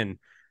work, and,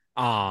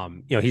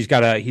 he's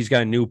got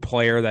a new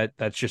player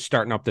that's just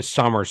starting up this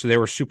summer. So they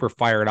were super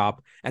fired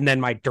up. And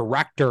then my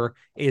director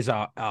is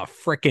a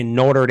freaking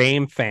Notre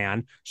Dame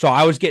fan. So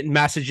I was getting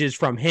messages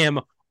from him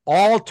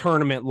all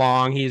tournament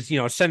long. He's,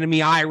 sending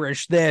me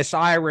Irish this,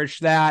 Irish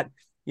that,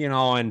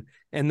 and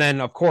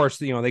then of course,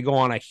 they go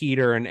on a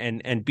heater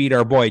and beat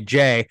our boy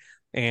Jay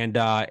and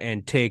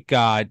take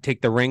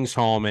the rings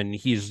home, and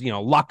he's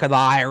luck of the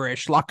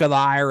Irish,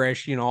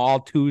 all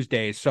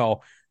Tuesdays.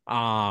 So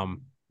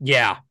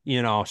yeah,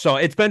 so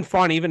it's been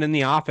fun even in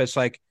the office.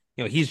 Like,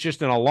 he's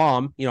just an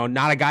alum,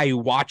 not a guy who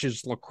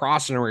watches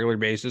lacrosse on a regular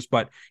basis,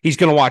 but he's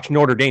going to watch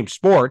Notre Dame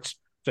sports,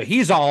 so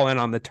he's all in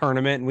on the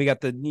tournament, and we got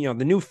the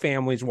the new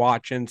families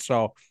watching.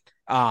 So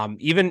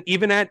even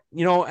at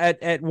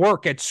at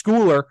work at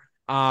Schooler,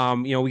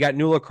 we got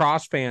new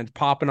lacrosse fans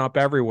popping up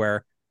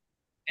everywhere.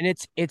 And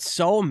it's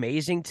so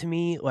amazing to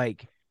me,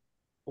 like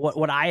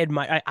what I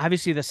admire.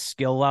 Obviously, the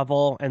skill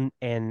level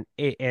and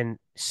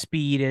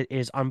speed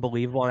is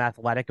unbelievable, and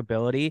athletic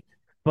ability,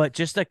 but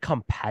just the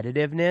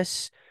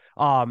competitiveness.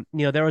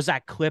 There was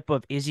that clip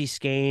of Izzy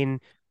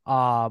Skane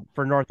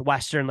for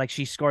Northwestern, like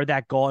she scored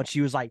that goal and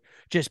she was like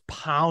just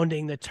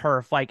pounding the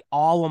turf, like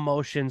all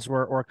emotions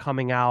were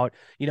coming out.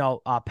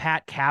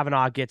 Pat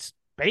Kavanaugh gets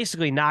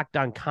basically knocked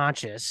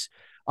unconscious,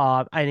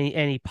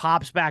 and he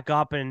pops back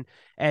up, and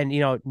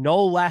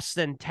no less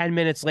than 10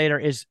 minutes later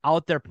is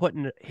out there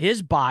putting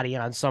his body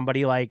on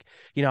somebody. Like,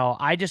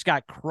 I just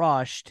got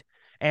crushed,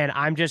 and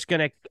I'm just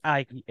gonna,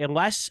 like,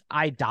 unless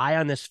I die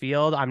on this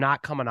field, I'm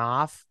not coming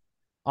off.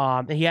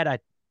 And he had a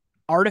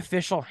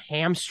artificial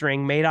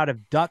hamstring made out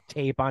of duct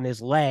tape on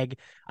his leg.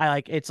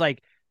 It's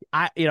like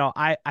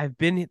I've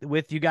been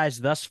with you guys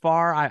thus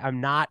far.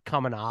 I'm not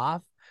coming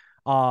off.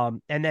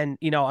 And then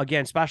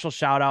again, special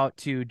shout out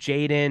to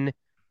Jaden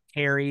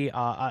Harry,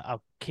 a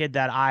kid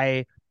that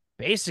I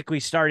basically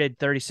started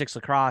 36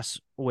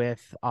 lacrosse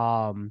with.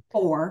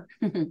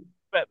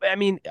 But I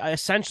mean,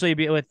 essentially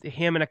with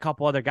him and a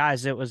couple other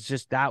guys, it was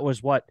just, that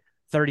was what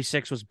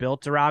 36 was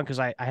built around, because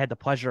I had the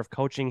pleasure of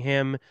coaching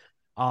him.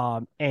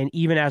 And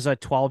even as a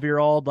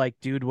 12-year-old, like,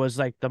 dude was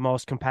like the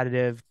most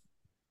competitive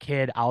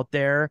kid out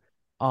there,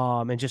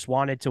 and just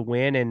wanted to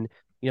win, and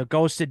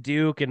goes to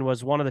Duke and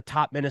was one of the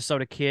top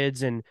Minnesota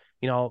kids, and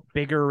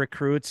bigger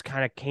recruits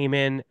kind of came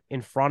in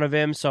front of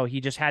him, so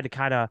he just had to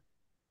kind of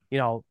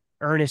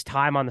earn his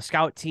time on the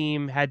scout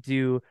team, had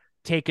to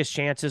take his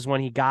chances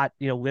when he got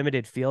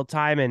limited field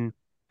time, and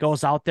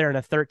goes out there in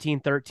a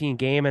 13-13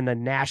 game in the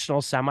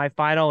national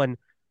semifinal. And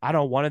I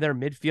don't know, one of their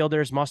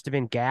midfielders must have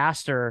been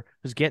gassed or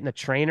was getting the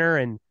trainer,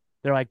 and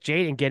they're like,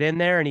 Jaden, get in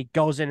there. And he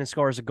goes in and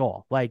scores a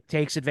goal, like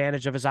takes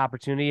advantage of his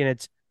opportunity. And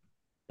it's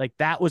like,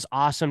 that was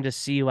awesome to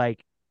see,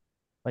 like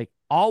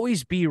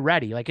always be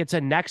ready. Like, it's a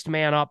next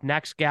man up,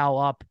 next gal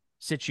up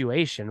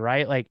situation,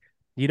 right? Like,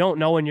 you don't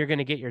know when you're going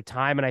to get your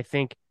time. And I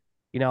think,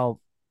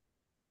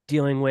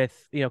 dealing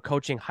with,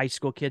 coaching high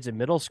school kids and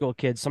middle school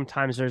kids,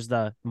 sometimes there's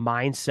the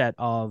mindset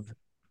of,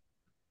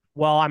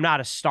 well, I'm not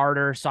a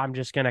starter, so I'm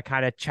just going to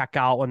kind of check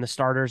out when the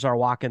starters are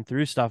walking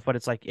through stuff. But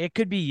it's like, it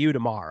could be you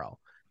tomorrow.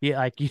 Yeah,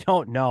 like, you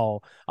don't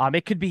know.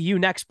 It could be you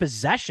next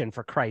possession,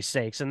 for Christ's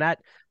sakes. And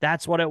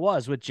that's what it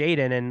was with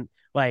Jaden. And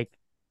like,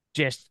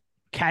 just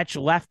catch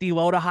lefty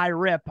low to high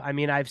rip. I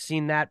mean, I've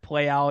seen that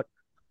play out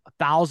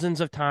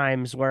thousands of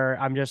times where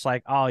I'm just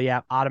like, oh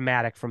yeah,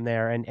 automatic from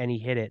there. And he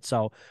hit it.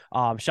 So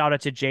shout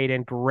out to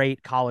Jaden,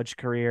 great college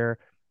career.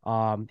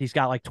 He's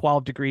got like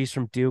 12 degrees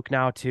from Duke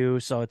now too.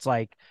 So it's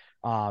like,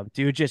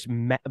 dude just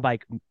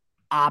like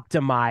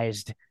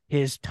optimized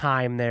his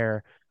time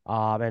there,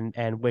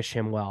 and wish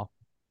him well.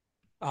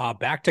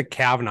 Back to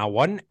Kavanaugh,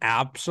 what an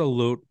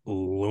absolute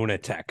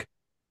lunatic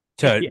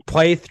to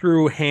play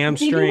through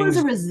hamstrings. I think it was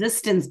a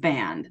resistance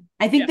band.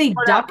 I think they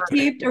duct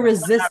taped a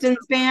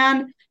resistance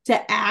band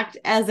to act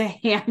as a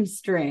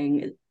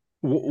hamstring.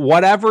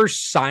 Whatever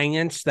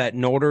science that the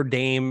Notre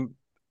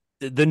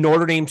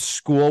Dame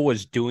school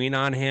was doing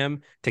on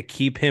him to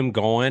keep him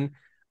going,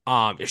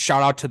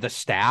 shout out to the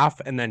staff,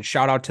 and then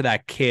shout out to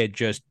that kid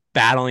just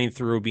battling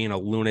through being a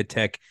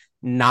lunatic,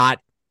 not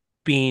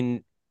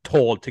being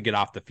told to get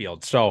off the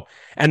field. So,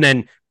 and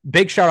then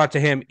big shout out to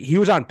him. He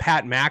was on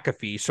Pat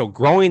McAfee. So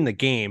growing the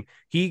game,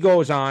 he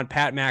goes on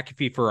Pat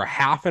McAfee for a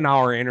half an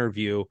hour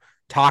interview,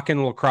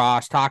 talking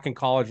lacrosse, talking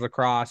college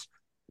lacrosse,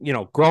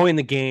 growing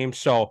the game.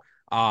 So,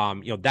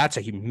 that's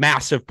a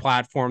massive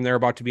platform. They're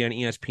about to be on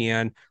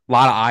ESPN. A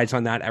lot of eyes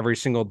on that every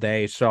single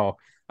day. So,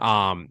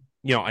 a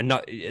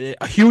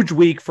huge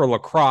week for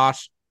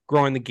lacrosse,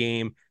 growing the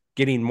game,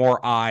 getting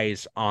more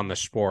eyes on the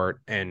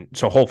sport. And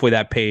so hopefully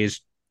that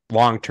pays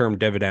long-term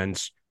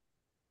dividends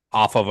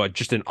off of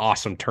just an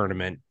awesome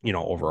tournament,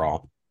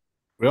 overall.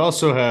 We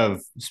also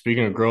have,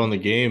 speaking of growing the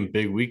game,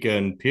 big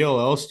weekend.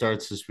 PLL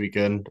starts this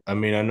weekend. I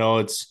mean, I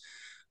know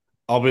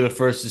I'll be the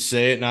first to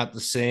say it, not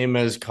the same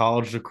as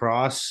college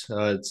lacrosse.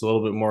 It's a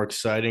little bit more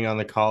exciting on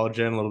the college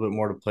end, a little bit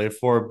more to play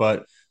for.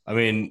 But I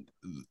mean,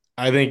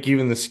 I think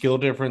even the skill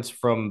difference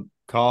from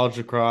college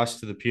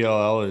lacrosse to the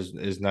PLL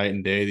is night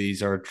and day.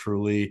 These are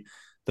truly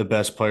the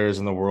best players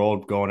in the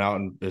world going out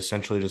and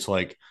essentially just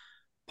like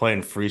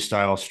playing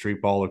freestyle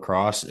street ball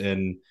lacrosse.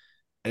 And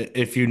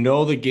if you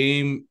know the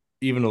game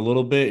even a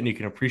little bit and you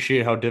can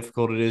appreciate how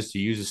difficult it is to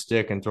use a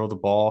stick and throw the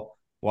ball,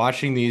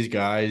 watching these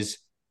guys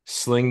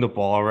sling the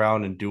ball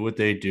around and do what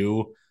they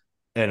do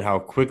and how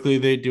quickly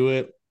they do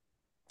it,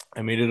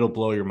 I mean, it'll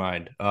blow your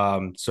mind.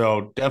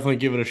 So definitely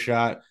give it a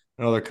shot.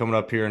 I know they're coming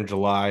up here in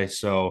July,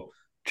 so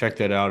check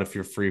that out if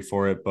you're free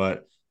for it.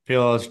 But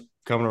PLL is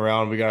coming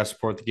around. We got to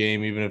support the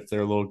game, even if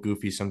they're a little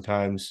goofy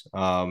sometimes.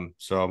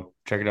 So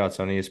check it out. It's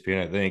on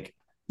ESPN, I think.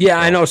 Yeah,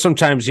 I know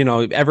sometimes,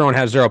 everyone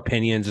has their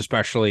opinions,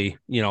 especially,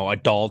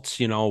 adults,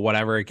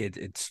 whatever.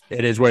 It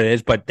is what it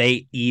is, but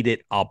they eat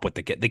it up with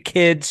the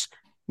kids,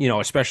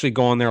 especially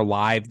going there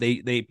live.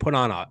 They put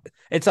on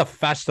it's a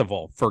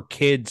festival for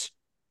kids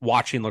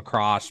watching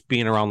lacrosse,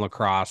 being around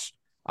lacrosse.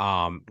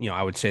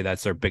 I would say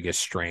that's their biggest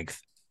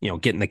strength,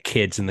 getting the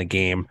kids in the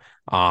game.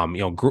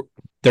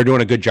 They're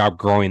doing a good job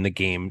growing the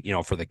game,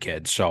 for the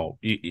kids. So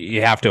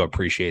you have to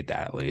appreciate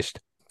that at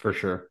least. For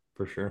sure.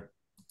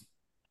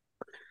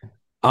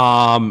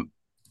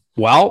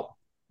 Well,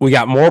 we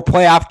got more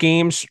playoff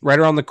games right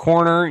around the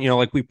corner,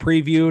 like we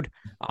previewed.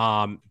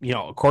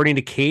 According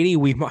to Katie,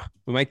 we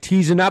might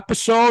tease an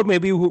episode.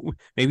 Maybe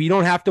you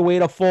don't have to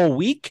wait a full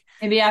week.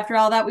 Maybe after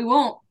all that, we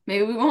won't.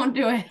 Maybe we won't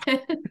do it.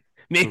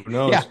 Maybe, who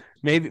knows? Yeah,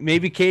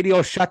 maybe Katie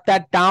will shut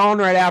that down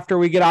right after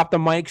we get off the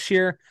mics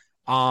here.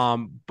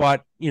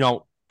 But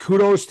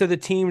kudos to the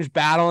teams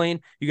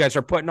battling. You guys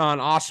are putting on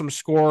awesome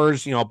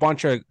scores. A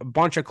bunch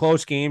of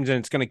close games, and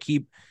it's going to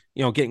keep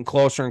getting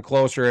closer and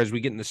closer as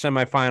we get in the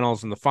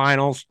semifinals and the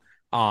finals.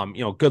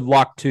 Good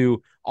luck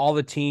to all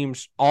the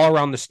teams all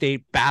around the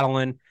state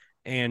battling.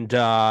 And,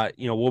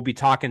 we'll be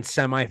talking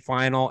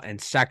semifinal and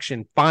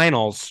section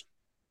finals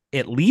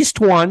at least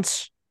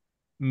once,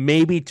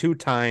 maybe 2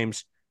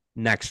 times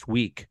next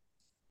week.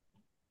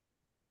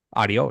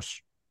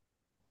 Adios.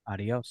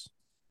 Adios.